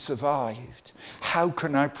 He survived. How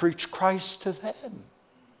can I preach Christ to them?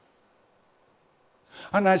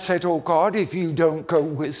 And I said, oh God, if you don't go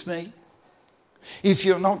with me, if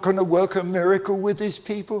you're not going to work a miracle with these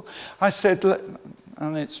people, I said,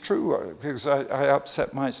 and it's true because I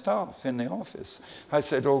upset my staff in the office. I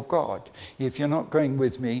said, oh God, if you're not going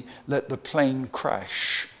with me, let the plane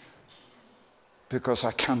crash because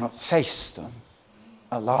I cannot face them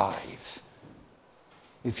alive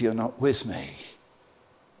if you're not with me.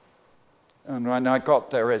 And when I got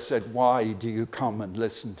there, I said, why do you come and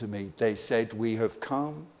listen to me? They said, we have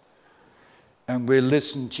come and we'll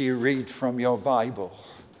listen to you read from your Bible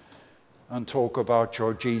and talk about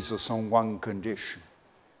your Jesus on one condition.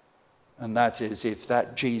 And that is, if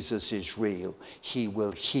that Jesus is real, he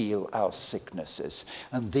will heal our sicknesses.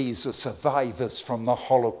 And these are survivors from the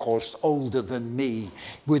Holocaust, older than me,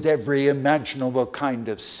 with every imaginable kind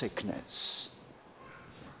of sickness.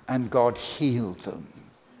 And God healed them.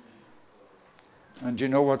 And you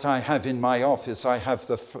know what I have in my office? I have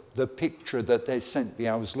the picture that they sent me.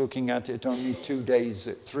 I was looking at it only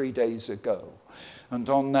 3 days ago. And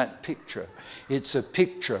on that picture, it's a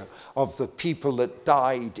picture of the people that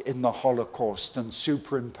died in the Holocaust, and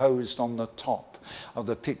superimposed on the top are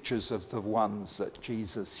the pictures of the ones that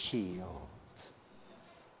Jesus healed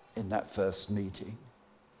in that first meeting.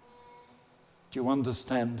 Do you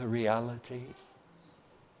understand the reality?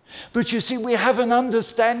 But you see, we have an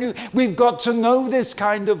understanding. We've got to know this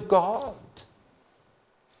kind of God.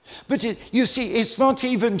 But you see, it's not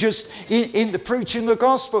even just in the preaching the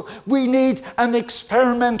gospel. We need an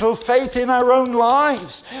experimental faith in our own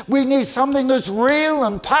lives. We need something that's real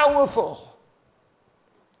and powerful.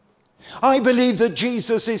 I believe that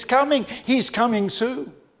Jesus is coming. He's coming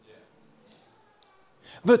soon.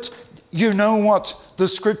 But you know what the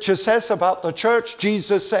scripture says about the church?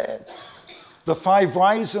 Jesus said, the 5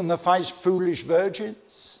 wise and the 5 foolish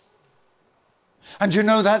virgins. And you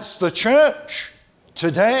know that's the church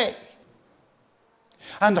today.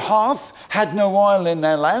 And half had no oil in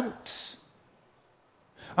their lamps.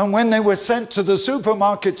 And when they were sent to the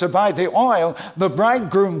supermarket to buy the oil, the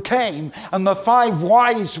bridegroom came, and the 5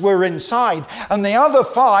 wise were inside. And the other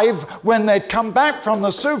 5, when they'd come back from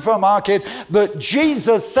the supermarket, that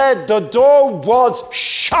Jesus said the door was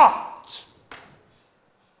shut.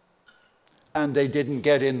 And they didn't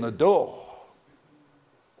get in the door.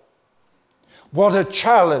 What a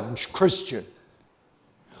challenge, Christian.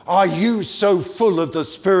 Are you so full of the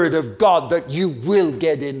Spirit of God that you will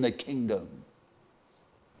get in the kingdom?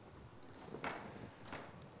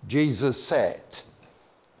 Jesus said,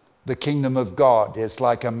 the kingdom of God is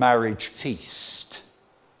like a marriage feast.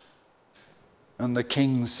 And the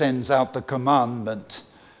king sends out the commandment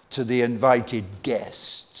to the invited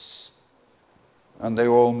guests. And they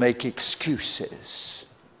all make excuses.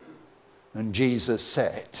 And Jesus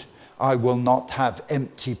said, I will not have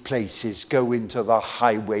empty places. Go into the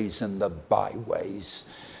highways and the byways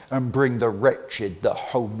and bring the wretched, the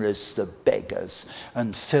homeless, the beggars,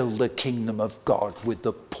 and fill the kingdom of God with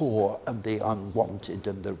the poor and the unwanted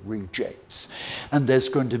and the rejects. And there's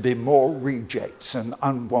going to be more rejects and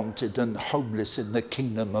unwanted and homeless in the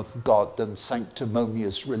kingdom of God than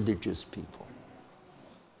sanctimonious religious people.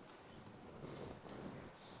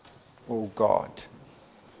 Oh God,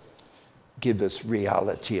 give us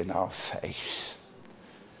reality in our faith.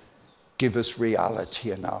 Give us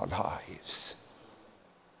reality in our lives.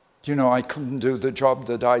 Do you know, I couldn't do the job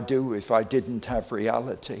that I do if I didn't have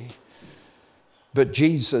reality. But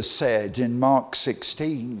Jesus said in Mark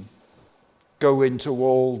 16, go into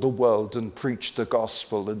all the world and preach the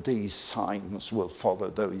gospel, and these signs will follow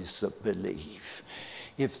those that believe.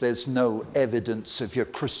 If there's no evidence of your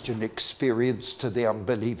Christian experience to the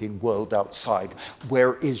unbelieving world outside,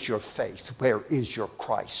 where is your faith? Where is your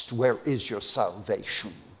Christ? Where is your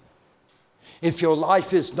salvation? If your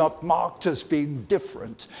life is not marked as being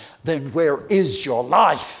different, then where is your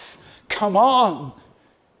life? Come on.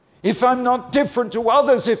 If I'm not different to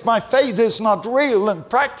others, if my faith is not real and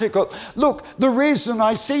practical. Look, the reason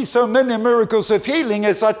I see so many miracles of healing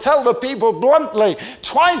is I tell the people bluntly,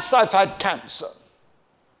 twice I've had cancer.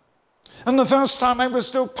 And the first time I was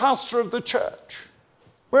still pastor of the church.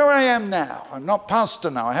 Where I am now, I'm not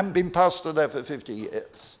pastor now. I haven't been pastor there for 50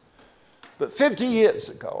 years. But 50 years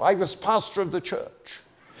ago, I was pastor of the church.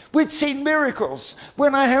 We'd seen miracles.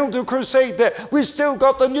 When I held a crusade there, we still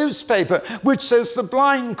got the newspaper, which says the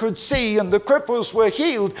blind could see and the cripples were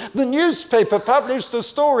healed. The newspaper published the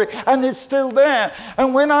story, and it's still there.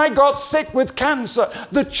 And when I got sick with cancer,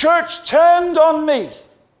 the church turned on me.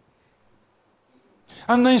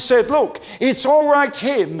 And they said, look, it's all right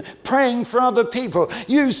him praying for other people.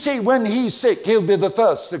 You see, when he's sick, he'll be the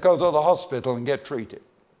first to go to the hospital and get treated.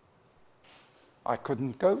 I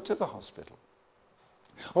couldn't go to the hospital.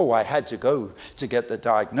 Oh, I had to go to get the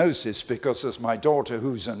diagnosis because as my daughter,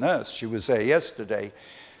 who's a nurse, she was there yesterday.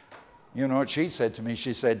 You know what she said to me?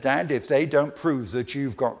 She said, Dad, if they don't prove that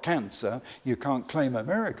you've got cancer, you can't claim a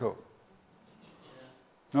miracle.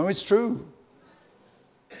 No, it's true.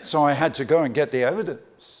 So I had to go and get the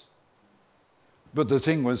evidence. But the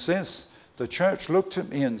thing was this, the church looked at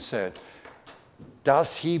me and said,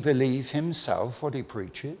 does he believe himself what he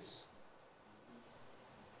preaches?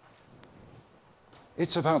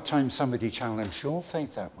 It's about time somebody challenged your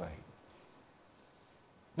faith that way.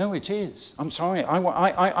 No, it is. I'm sorry.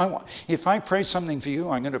 If I pray something for you,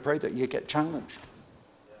 I'm going to pray that you get challenged.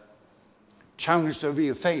 challenged over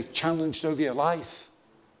your faith, challenged over your life.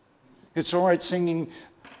 It's all right singing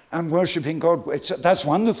and worshiping God. That's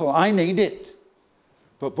wonderful. I need it.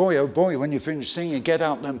 But boy, oh boy, when you finish singing, get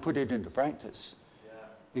out and put it into practice. Yeah.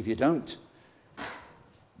 If you don't,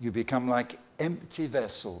 you become like empty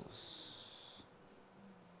vessels.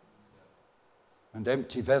 And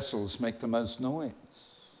empty vessels make the most noise.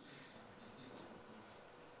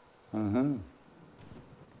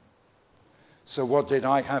 So what did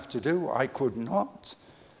I have to do? I could not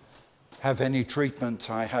have any treatment.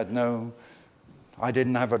 I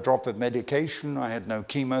didn't have a drop of medication. I had no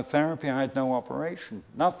chemotherapy. I had no operation.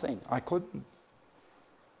 Nothing. I couldn't.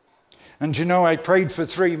 And you know, I prayed for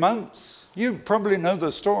 3 months. You probably know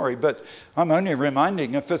the story, but I'm only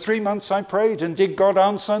reminding you. For 3 months I prayed, and did God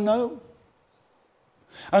answer? No.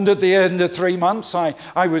 And at the end of 3 months, I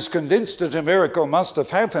was convinced that a miracle must have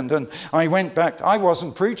happened, and I went back. I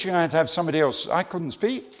wasn't preaching. I had to have somebody else. I couldn't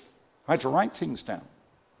speak. I had to write things down.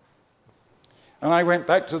 And I went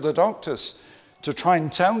back to the doctors to try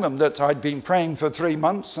and tell them that I'd been praying for 3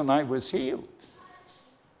 months and I was healed.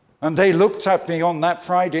 And they looked at me on that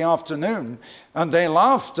Friday afternoon and they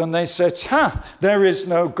laughed and they said, there is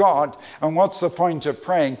no God. And what's the point of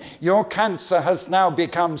praying? Your cancer has now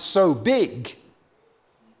become so big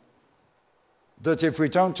that if we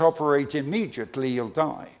don't operate immediately, you'll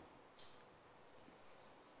die.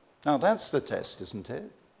 Now that's the test, isn't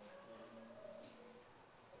it?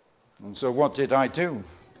 And so what did I do?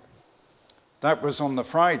 That was on the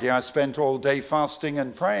Friday. I spent all day fasting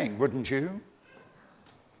and praying, wouldn't you?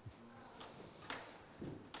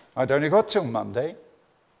 I'd only got till Monday.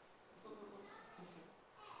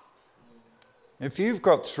 If you've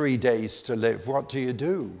got 3 days to live, what do you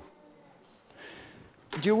do?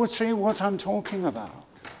 Do you see what I'm talking about?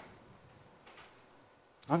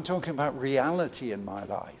 I'm talking about reality in my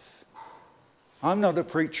life. I'm not a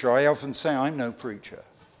preacher. I often say I'm no preacher.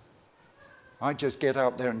 I just get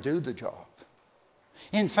out there and do the job.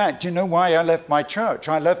 In fact, you know why I left my church?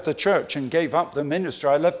 I left the church and gave up the ministry.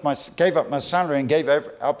 Gave up my salary and gave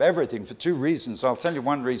up everything for 2 reasons. I'll tell you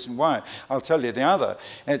one reason why. I'll tell you the other.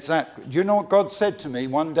 It's that, you know what God said to me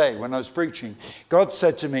one day when I was preaching? God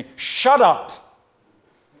said to me, shut up.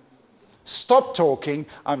 Stop talking.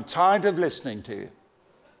 I'm tired of listening to you.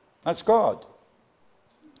 That's God.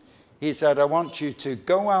 He said, I want you to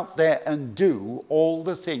go out there and do all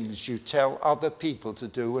the things you tell other people to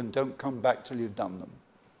do and don't come back till you've done them.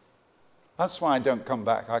 That's why I don't come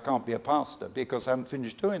back. I can't be a pastor because I haven't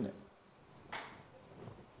finished doing it.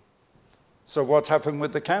 So what happened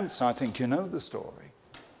with the cancer? I think you know the story.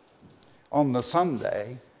 On the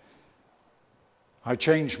Sunday, I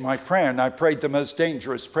changed my prayer and I prayed the most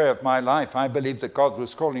dangerous prayer of my life. I believed that God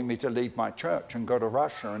was calling me to leave my church and go to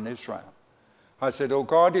Russia and Israel. I said, oh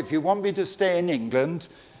God, if you want me to stay in England,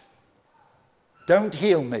 don't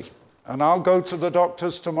heal me. And I'll go to the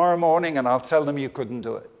doctors tomorrow morning and I'll tell them you couldn't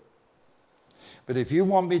do it. But if you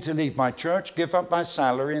want me to leave my church, give up my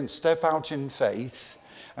salary and step out in faith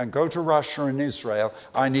and go to Russia and Israel,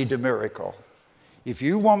 I need a miracle. If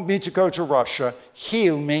you want me to go to Russia,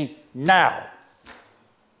 heal me now.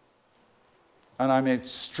 And I'm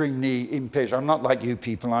extremely impatient. I'm not like you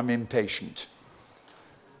people, I'm impatient.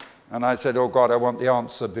 And I said, oh God, I want the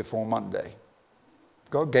answer before Monday.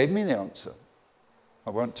 God gave me the answer. I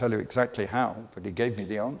won't tell you exactly how, but he gave me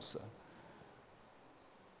the answer.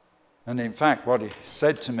 And in fact, what he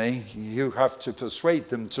said to me, you have to persuade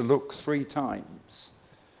them to look 3 times.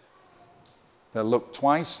 They'll look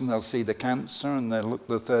twice and they'll see the cancer, and they'll look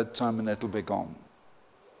the 3rd time and it'll be gone.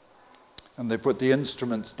 And they put the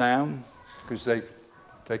instruments down, because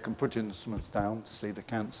they can put instruments down to see the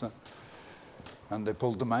cancer. And they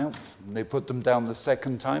pulled them out. And they put them down the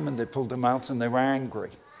 2nd time, and they pulled them out, and they were angry.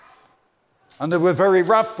 And they were very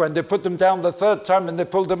rough when they put them down the 3rd time, and they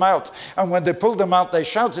pulled them out. And when they pulled them out, they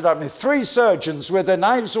shouted at me, 3 surgeons with their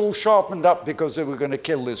knives all sharpened up because they were going to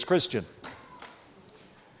kill this Christian.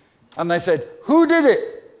 And they said, who did it?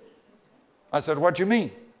 I said, what do you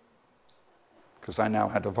mean? Because I now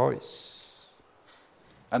had a voice.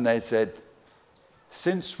 And they said,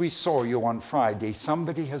 since we saw you on Friday,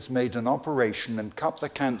 somebody has made an operation and cut the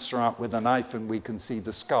cancer out with a knife, and we can see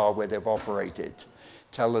the scar where they've operated.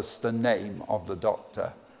 Tell us the name of the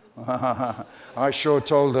doctor. I sure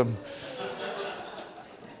told them.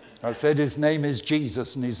 I said, his name is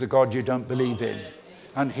Jesus, and he's the God you don't believe in.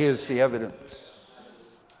 And here's the evidence.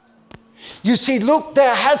 You see, look,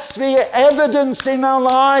 there has to be evidence in our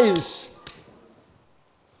lives.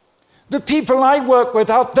 The people I work with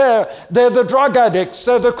out there, they're the drug addicts,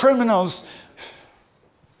 they're the criminals.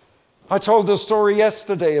 I told the story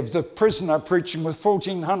yesterday of the prisoner preaching with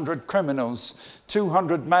 1,400 criminals,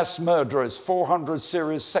 200 mass murderers, 400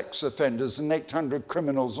 serious sex offenders, and 800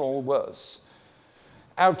 criminals, all worse.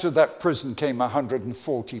 Out of that prison came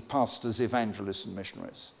 140 pastors, evangelists, and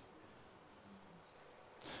missionaries.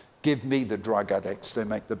 Give me the drug addicts, they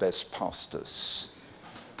make the best pastors.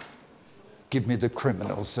 Give me the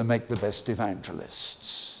criminals, they make the best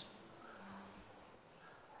evangelists.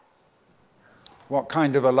 What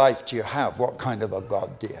kind of a life do you have? What kind of a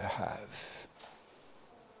God do you have?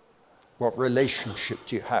 What relationship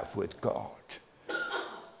do you have with God?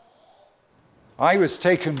 I was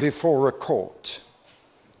taken before a court,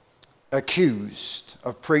 accused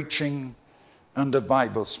of preaching and of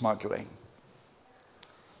Bible smuggling.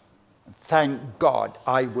 Thank God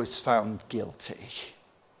I was found guilty.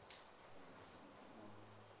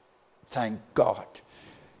 Thank God.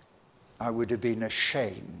 I would have been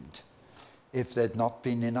ashamed if there'd not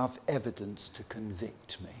been enough evidence to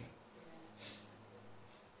convict me.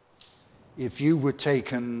 If you were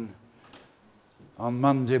taken on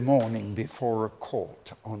Monday morning before a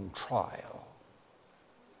court on trial,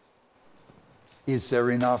 is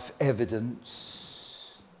there enough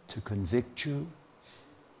evidence to convict you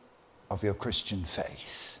of your Christian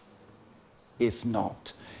faith? If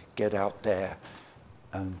not, get out there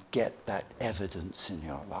and get that evidence in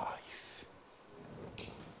your life.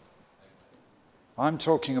 I'm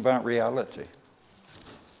talking about reality.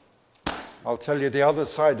 I'll tell you the other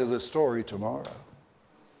side of the story tomorrow,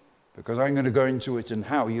 because I'm going to go into it and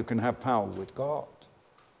how you can have power with God.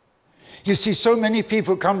 You see, so many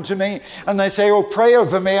people come to me and they say, oh, pray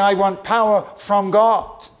over me, I want power from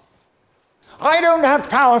God. I don't have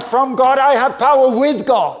power from God, I have power with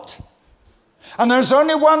God. And there's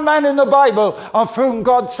only one man in the Bible of whom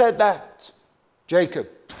God said that, Jacob.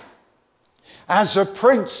 As a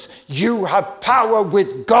prince, you have power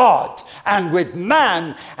with God and with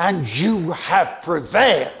man, and you have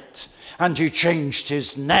prevailed. And he changed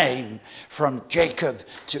his name from Jacob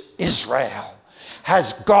to Israel.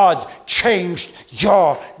 Has God changed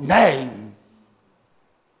your name?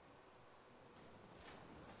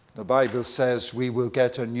 The Bible says we will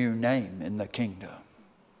get a new name in the kingdom.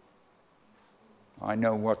 I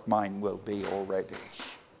know what mine will be already.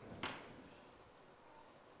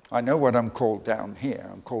 I know what I'm called down here.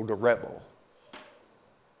 I'm called a rebel.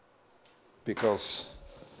 Because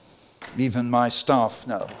even my staff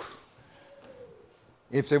know.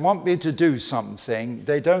 If they want me to do something,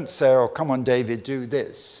 they don't say, oh, come on, David, do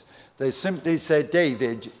this. They simply say,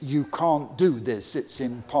 David, you can't do this. It's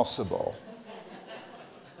impossible.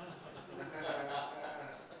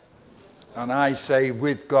 And I say,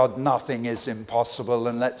 with God, nothing is impossible,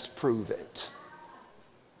 and let's prove it.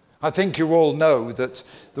 I think you all know that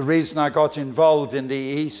the reason I got involved in the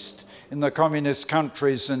East, in the communist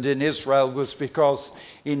countries and in Israel, was because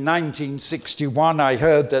in 1961 I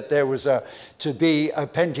heard that there was to be a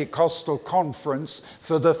Pentecostal conference.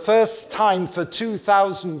 For the first time for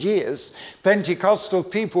 2,000 years, Pentecostal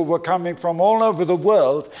people were coming from all over the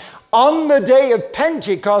world. On the day of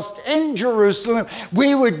Pentecost in Jerusalem,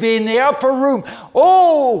 we would be in the upper room.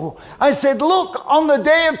 Oh, I said, look, on the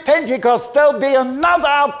day of Pentecost, there'll be another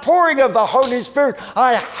outpouring of the Holy Spirit.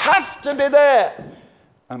 I have to be there.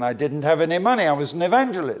 And I didn't have any money. I was an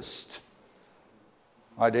evangelist.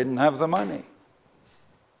 I didn't have the money.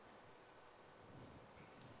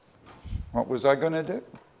 What was I going to do?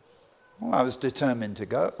 Well, I was determined to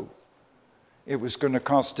go. It was going to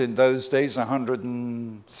cost in those days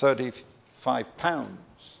 £135.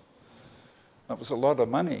 That was a lot of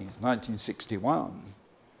money, 1961.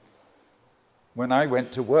 When I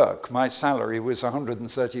went to work, my salary was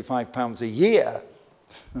 £135 a year.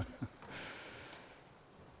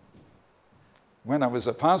 When I was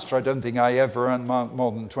a pastor, I don't think I ever earned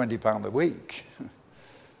more than £20 a week.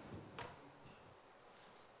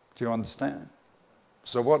 Do you understand?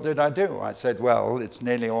 So what did I do? I said, well, it's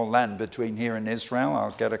nearly all land between here and Israel. I'll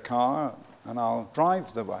get a car and I'll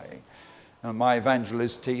drive the way. And my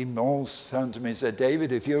evangelist team all turned to me and said,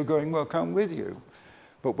 David, if you're going, we'll come with you.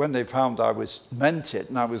 But when they found I meant it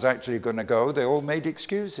and I was actually going to go, they all made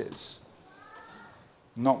excuses.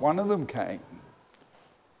 Not one of them came.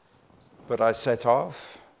 But I set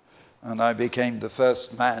off and I became the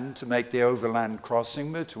first man to make the overland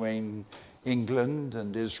crossing between England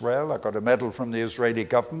and Israel. I got a medal from the Israeli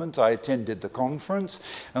government. I attended the conference,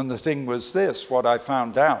 and the thing was this, what I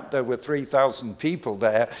found out, there were 3,000 people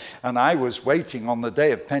there, and I was waiting on the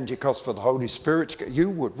day of Pentecost for the Holy Spirit to go. You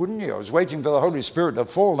would, wouldn't you? I was waiting for the Holy Spirit to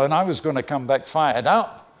fall, and I was going to come back fired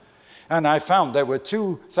up. And I found there were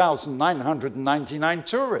 2,999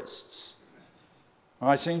 tourists.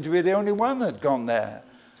 I seemed to be the only one that had gone there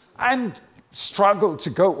and struggled to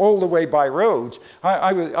go all the way by road.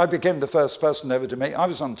 I became the first person ever to make, I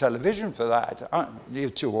was on television for that. You're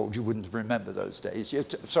too old, you wouldn't remember those days. You're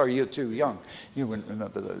too young, you wouldn't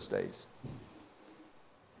remember those days.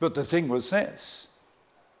 But the thing was this,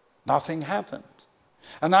 nothing happened.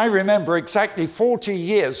 And I remember exactly 40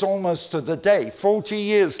 years, almost to the day, 40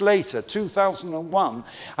 years later, 2001,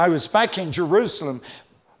 I was back in Jerusalem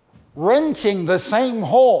renting the same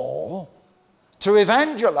hall to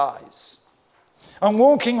evangelize. And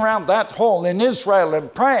walking around that hall in Israel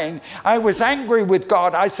and praying, I was angry with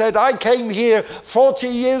God. I said, I came here 40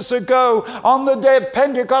 years ago on the day of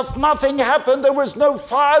Pentecost. Nothing happened. There was no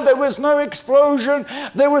fire. There was no explosion.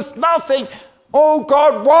 There was nothing. Oh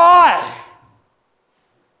God, why?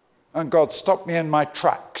 And God stopped me in my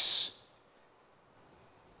tracks.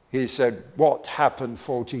 He said, what happened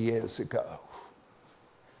 40 years ago?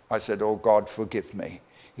 I said, oh God, forgive me.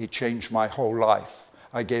 He changed my whole life.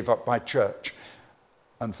 I gave up my church.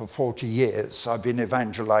 And for 40 years, I've been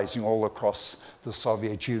evangelizing all across the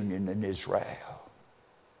Soviet Union and Israel.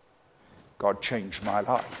 God changed my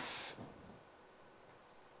life.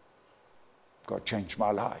 God changed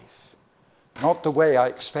my life. Not the way I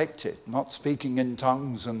expected, not speaking in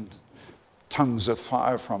tongues and tongues of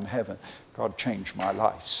fire from heaven. God changed my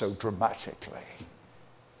life so dramatically.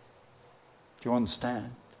 Do you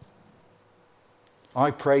understand?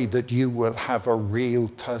 I pray that you will have a real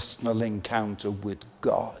personal encounter with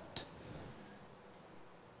God,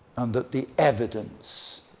 and that the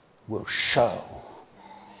evidence will show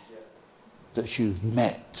that you've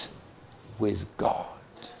met with God.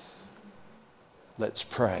 Let's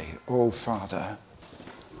pray. Oh, Father,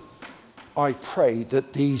 I pray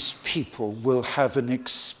that these people will have an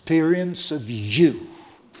experience of you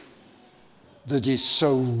that is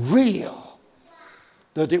so real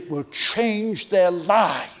that it will change their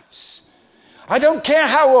lives. I don't care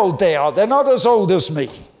how old they are. They're not as old as me.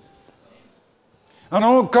 And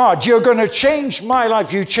oh God, you're going to change my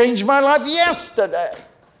life. You changed my life yesterday.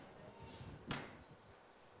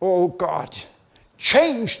 Oh God,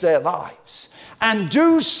 change their lives and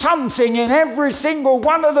do something in every single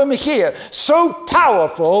one of them here so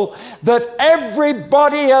powerful that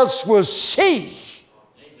everybody else will see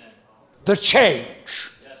the change.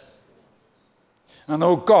 And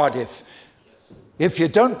oh God, if you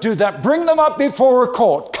don't do that, bring them up before a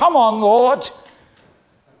court. Come on, Lord.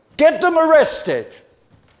 Get them arrested.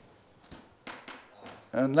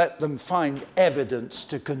 And let them find evidence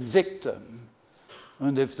to convict them.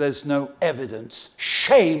 And if there's no evidence,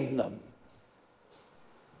 shame them.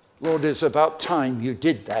 Lord, it's about time you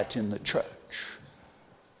did that in the church.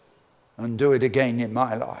 And do it again in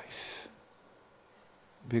my life.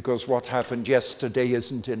 Because what happened yesterday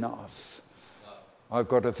isn't enough. I've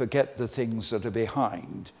got to forget the things that are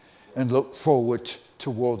behind and look forward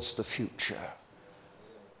towards the future.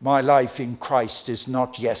 My life in Christ is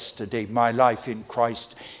not yesterday. My life in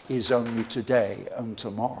Christ is only today and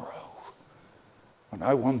tomorrow. And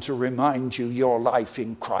I want to remind you, your life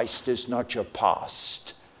in Christ is not your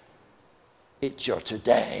past. It's your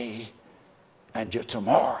today and your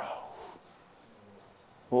tomorrow.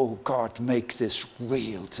 Oh God, make this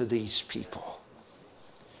real to these people.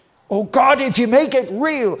 Oh God, if you make it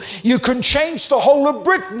real, you can change the whole of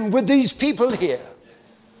Britain with these people here.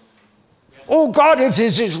 Oh God, if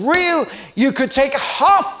this is real, you could take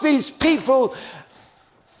half these people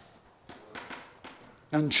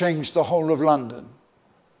and change the whole of London.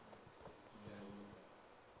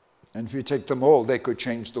 And if you take them all, they could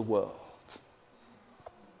change the world.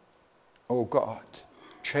 Oh God,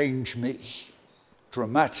 change me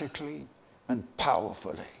dramatically and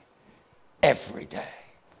powerfully every day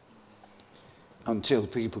until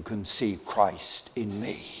people can see Christ in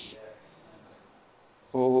me.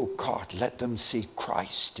 Oh God, let them see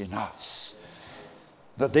Christ in us.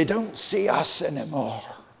 That they don't see us anymore,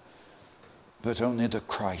 but only the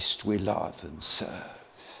Christ we love and serve.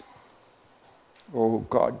 Oh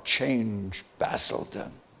God, change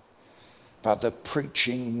Basildon by the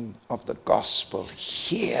preaching of the gospel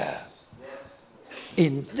here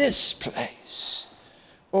in this place.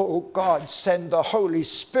 Oh God, send the Holy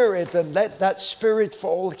Spirit and let that Spirit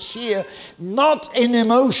fall here, not in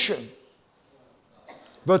emotion,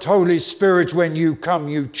 but Holy Spirit, when you come,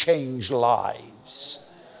 you change lives.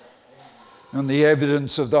 And the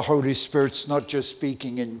evidence of the Holy Spirit's not just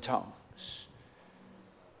speaking in tongues,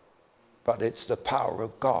 but it's the power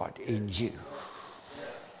of God in you.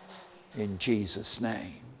 In Jesus'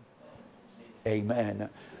 name, amen.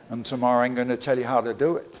 And tomorrow I'm going to tell you how to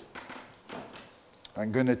do it.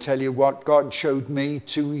 I'm going to tell you what God showed me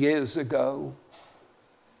 2 years ago,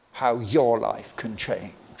 how your life can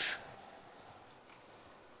change.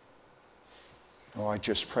 Oh, I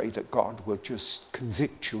just pray that God will just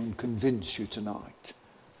convict you and convince you tonight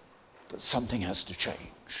that something has to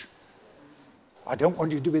change. I don't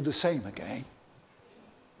want you to be the same again.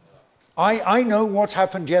 I know what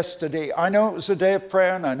happened yesterday. I know it was a day of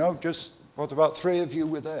prayer, and I know just what about 3 of you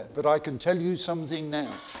were there. But I can tell you something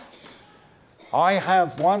now. I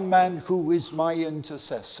have one man who is my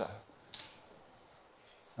intercessor.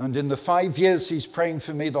 And in the 5 years he's praying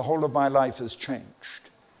for me, the whole of my life has changed.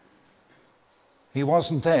 He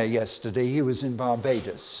wasn't there yesterday. He was in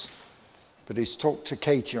Barbados. But he's talked to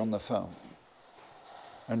Katie on the phone.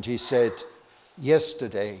 And he said,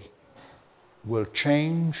 yesterday will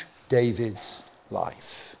change David's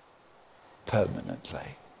life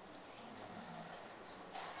permanently.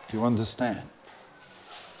 Do you understand?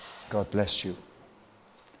 God bless you.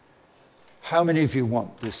 How many of you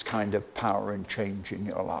want this kind of power and change in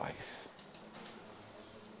your life?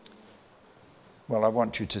 Well, I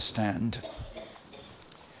want you to stand.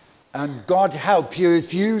 And God help you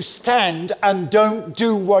if you stand and don't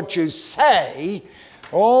do what you say.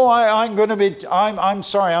 Oh, I'm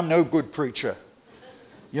sorry, I'm no good preacher.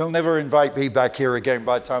 You'll never invite me back here again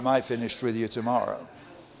by the time I finished with you tomorrow.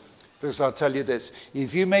 Because I'll tell you this,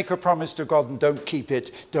 if you make a promise to God and don't keep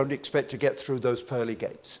it, don't expect to get through those pearly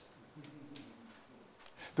gates.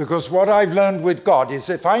 Because what I've learned with God is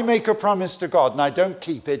if I make a promise to God and I don't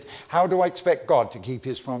keep it, how do I expect God to keep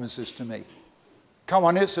his promises to me? Come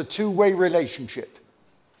on, it's a two-way relationship.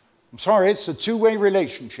 I'm sorry, it's a two-way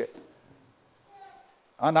relationship.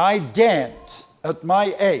 And I daren't, at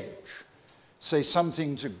my age, say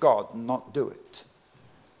something to God and not do it.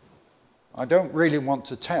 I don't really want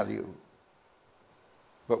to tell you,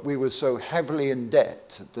 but we were so heavily in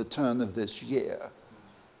debt at the turn of this year,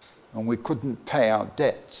 and we couldn't pay our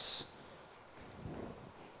debts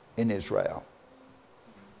in Israel.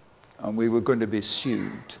 And we were going to be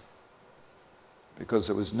sued because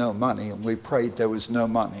there was no money, and we prayed there was no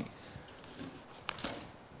money.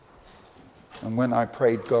 And when I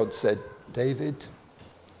prayed, God said, David,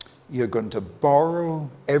 you're going to borrow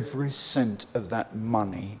every cent of that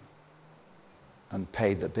money and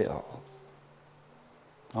pay the bill.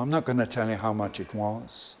 I'm not going to tell you how much it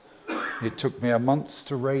was. It took me a month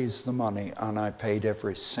to raise the money, and I paid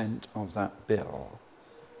every cent of that bill.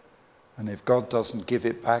 And if God doesn't give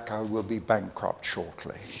it back, I will be bankrupt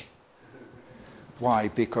shortly. Why?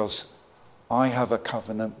 Because I have a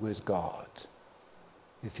covenant with God.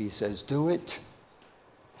 If he says, do it,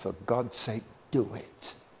 for God's sake, do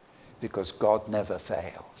it. Because God never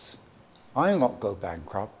fails. I'll not go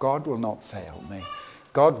bankrupt. God will not fail me.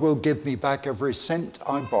 God will give me back every cent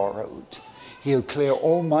I borrowed. He'll clear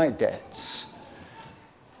all my debts.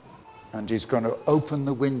 And he's going to open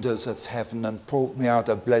the windows of heaven and pour me out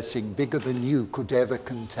a blessing bigger than you could ever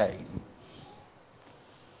contain.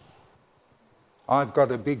 I've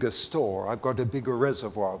got a bigger store. I've got a bigger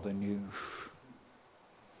reservoir than you.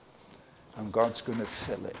 And God's going to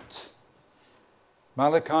fill it.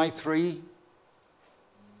 Malachi 3,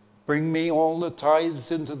 bring me all the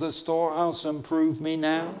tithes into the storehouse and prove me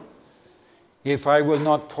now. If I will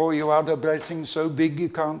not pour you out a blessing so big you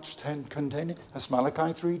can't contain it. That's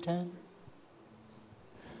Malachi 3:10.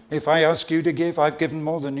 If I ask you to give, I've given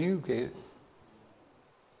more than you give.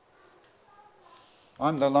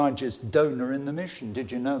 I'm the largest donor in the mission.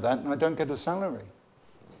 Did you know that? And I don't get a salary.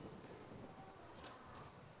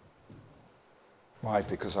 Why?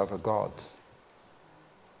 Because I've a God.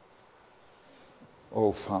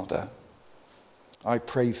 Oh, Father, I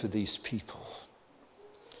pray for these people.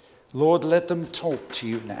 Lord, let them talk to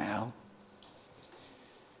you now.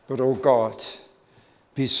 But, oh God,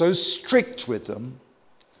 be so strict with them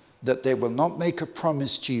that they will not make a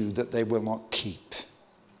promise to you that they will not keep.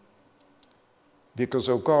 Because,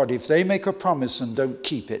 oh God, if they make a promise and don't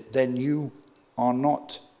keep it, then you are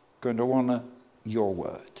not going to honor your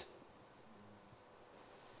word.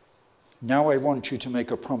 Now I want you to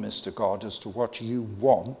make a promise to God as to what you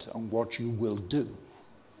want and what you will do.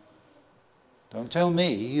 Don't tell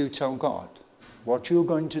me, you tell God what you're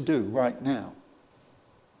going to do right now.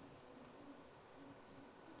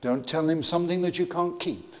 Don't tell him something that you can't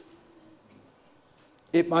keep.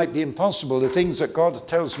 It might be impossible. The things that God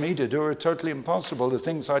tells me to do are totally impossible. The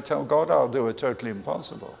things I tell God I'll do are totally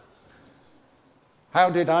impossible. How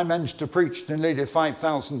did I manage to preach to nearly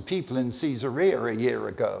 5,000 people in Caesarea a year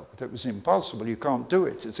ago? That was impossible. You can't do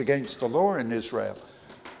it. It's against the law in Israel.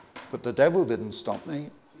 But the devil didn't stop me.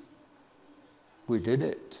 We did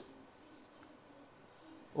it.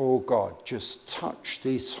 Oh God, just touch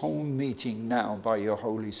this whole meeting now by your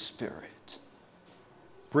Holy Spirit.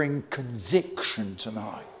 Bring conviction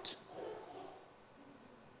tonight.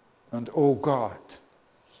 And oh God,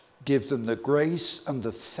 give them the grace and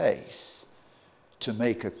the faith to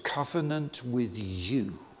make a covenant with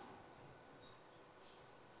you.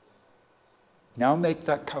 Now make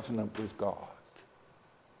that covenant with God.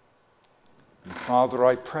 And Father,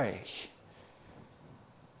 I pray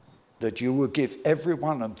that you will give every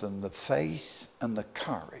one of them the faith and the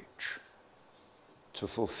courage to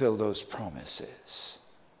fulfill those promises.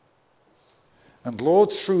 And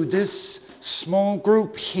Lord, through this small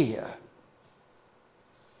group here,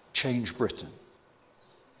 change Britain.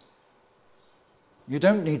 You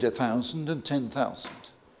don't need 1,000 and 10,000.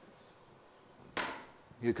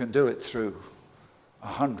 You can do it through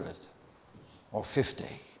 100 or 50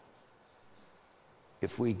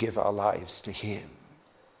 if we give our lives to him.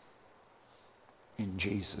 In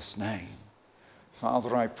Jesus' name.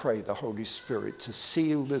 Father, I pray the Holy Spirit to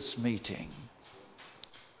seal this meeting.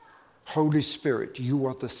 Holy Spirit, you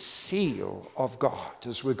are the seal of God,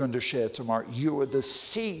 as we're going to share tomorrow. You are the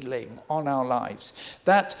sealing on our lives.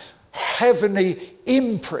 That heavenly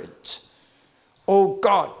imprint, oh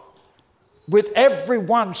God, with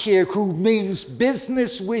everyone here who means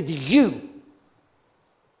business with you.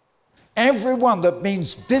 Everyone that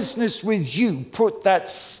means business with you, put that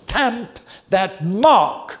stamp, that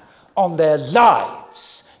mark on their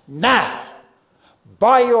lives. Now,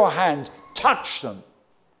 by your hand, touch them.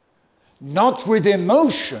 Not with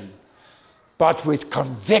emotion, but with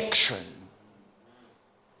conviction.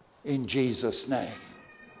 In Jesus' name.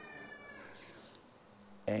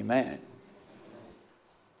 Amen.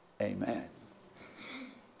 Amen.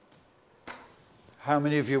 How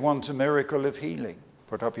many of you want a miracle of healing?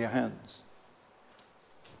 Put up your hands.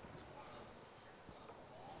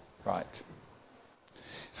 Right.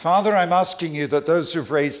 Father, I'm asking you that those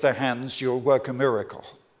who've raised their hands, you'll work a miracle.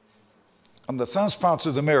 And the first part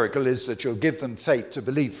of the miracle is that you'll give them faith to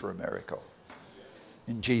believe for a miracle.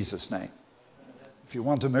 In Jesus' name. If you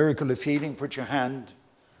want a miracle of healing, put your hand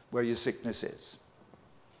where your sickness is.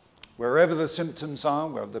 Wherever the symptoms are,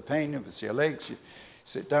 wherever the pain, if it's your legs, you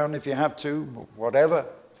sit down if you have to, whatever,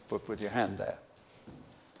 but put your hand there.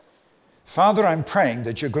 Father, I'm praying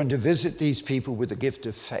that you're going to visit these people with the gift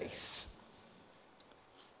of faith.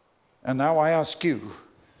 And now I ask you,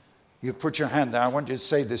 you put your hand there, I want you to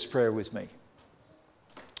say this prayer with me.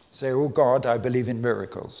 Say, oh God, I believe in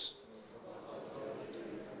miracles.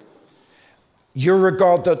 You're a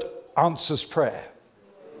God that answers prayer.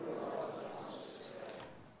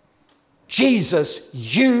 Jesus,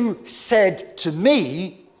 you said to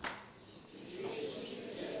me,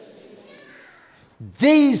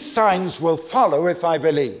 these signs will follow if I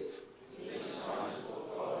believe.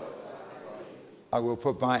 I will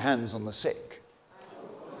put my hands on the sick,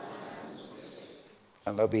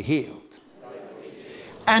 and they'll be healed.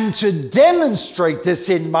 And to demonstrate this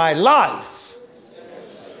in my life,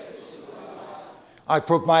 I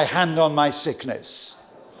put my hand on my sickness.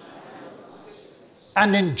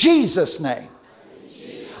 And in Jesus' name,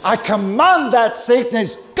 I command that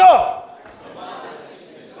sickness, go.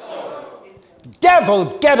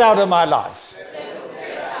 Devil, get out of my life.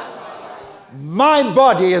 My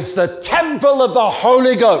body is the temple of the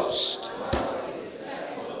Holy Ghost.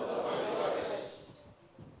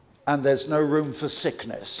 And there's no room for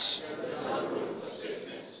sickness.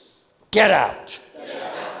 Get out.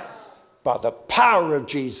 By the power of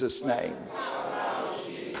Jesus' name.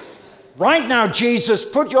 Right now, Jesus,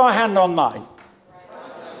 put your hand on mine.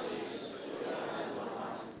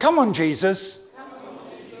 Come on, Jesus.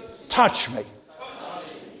 Touch me.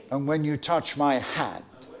 And when you touch my hand,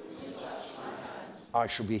 I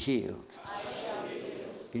shall be healed.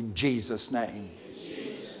 In Jesus' name.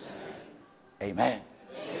 Amen.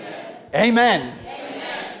 Amen.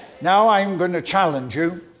 Now I'm going to challenge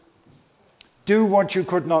you. Do what you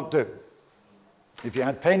could not do. If you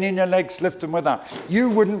had pain in your legs, lift them without. You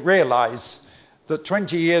wouldn't realize that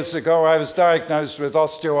 20 years ago I was diagnosed with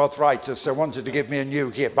osteoarthritis. They wanted to give me a new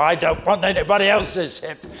hip. I don't want anybody else's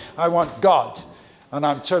hip. I want God. And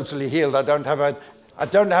I'm totally healed. I don't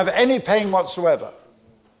have any pain whatsoever.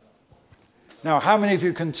 Now, how many of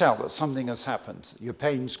you can tell that something has happened? Your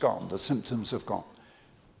pain's gone. The symptoms have gone.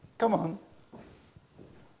 Come on.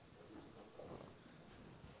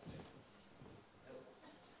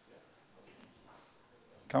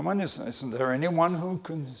 Come on, isn't there anyone who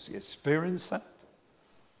can experience that?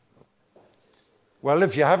 Well,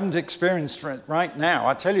 if you haven't experienced it right now,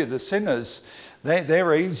 I tell you, the sinners,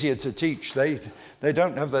 they're easier to teach. They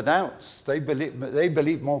don't have the doubts. They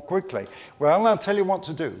believe more quickly. Well, I'll tell you what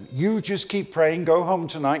to do. You just keep praying, go home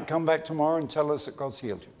tonight, come back tomorrow and tell us that God's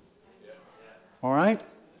healed you. All right?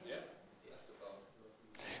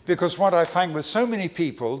 Because what I find with so many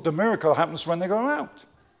people, the miracle happens when they go out.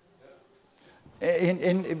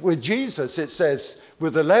 With Jesus, it says,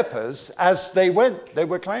 with the lepers, as they went, they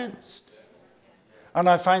were cleansed. And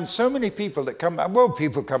I find so many people that come back,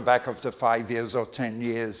 people come back after 5 years or 10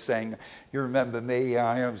 years saying, you remember me,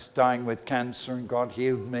 I was dying with cancer and God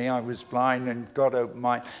healed me, I was blind and God opened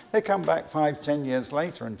my... They come back 5, 10 years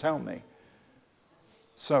later and tell me.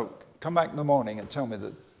 So come back in the morning and tell me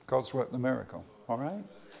that God's worked the miracle, all right?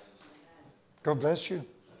 God bless you.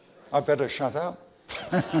 I better shut up.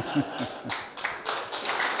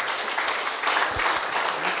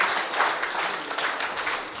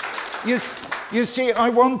 You see, I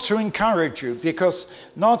want to encourage you because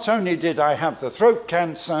not only did I have the throat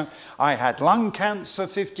cancer, I had lung cancer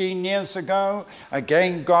 15 years ago.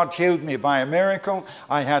 Again, God healed me by a miracle.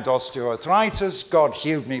 I had osteoarthritis. God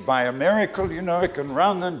healed me by a miracle. You know, I can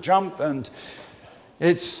run and jump, and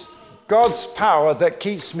it's God's power that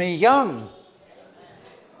keeps me young.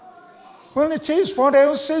 Well, it is. What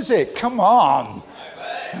else is it? Come on.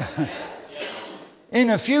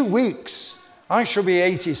 In a few weeks, I shall be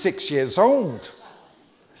 86 years old.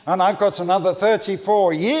 And I've got another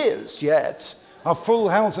 34 years yet of full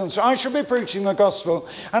health. And so I shall be preaching the gospel.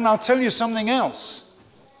 And I'll tell you something else.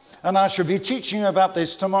 And I shall be teaching about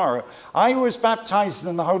this tomorrow. I was baptized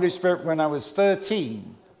in the Holy Spirit when I was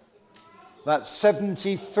 13. That's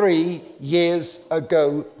 73 years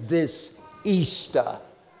ago this Easter.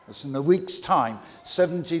 It's in a week's time,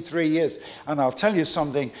 73 years. And I'll tell you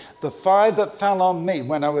something, the fire that fell on me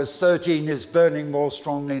when I was 13 is burning more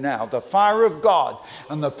strongly now. The fire of God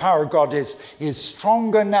and the power of God is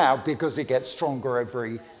stronger now because it gets stronger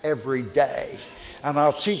every day. And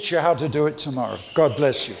I'll teach you how to do it tomorrow. God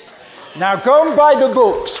bless you. Now go and buy the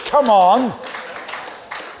books. Come on.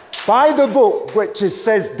 Buy the book which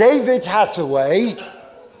says David Hathaway,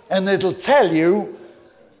 and it'll tell you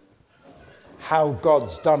how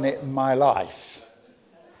God's done it in my life.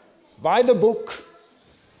 Buy the book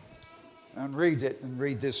and read it, and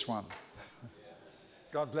read this one.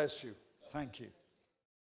 God bless you. Thank you.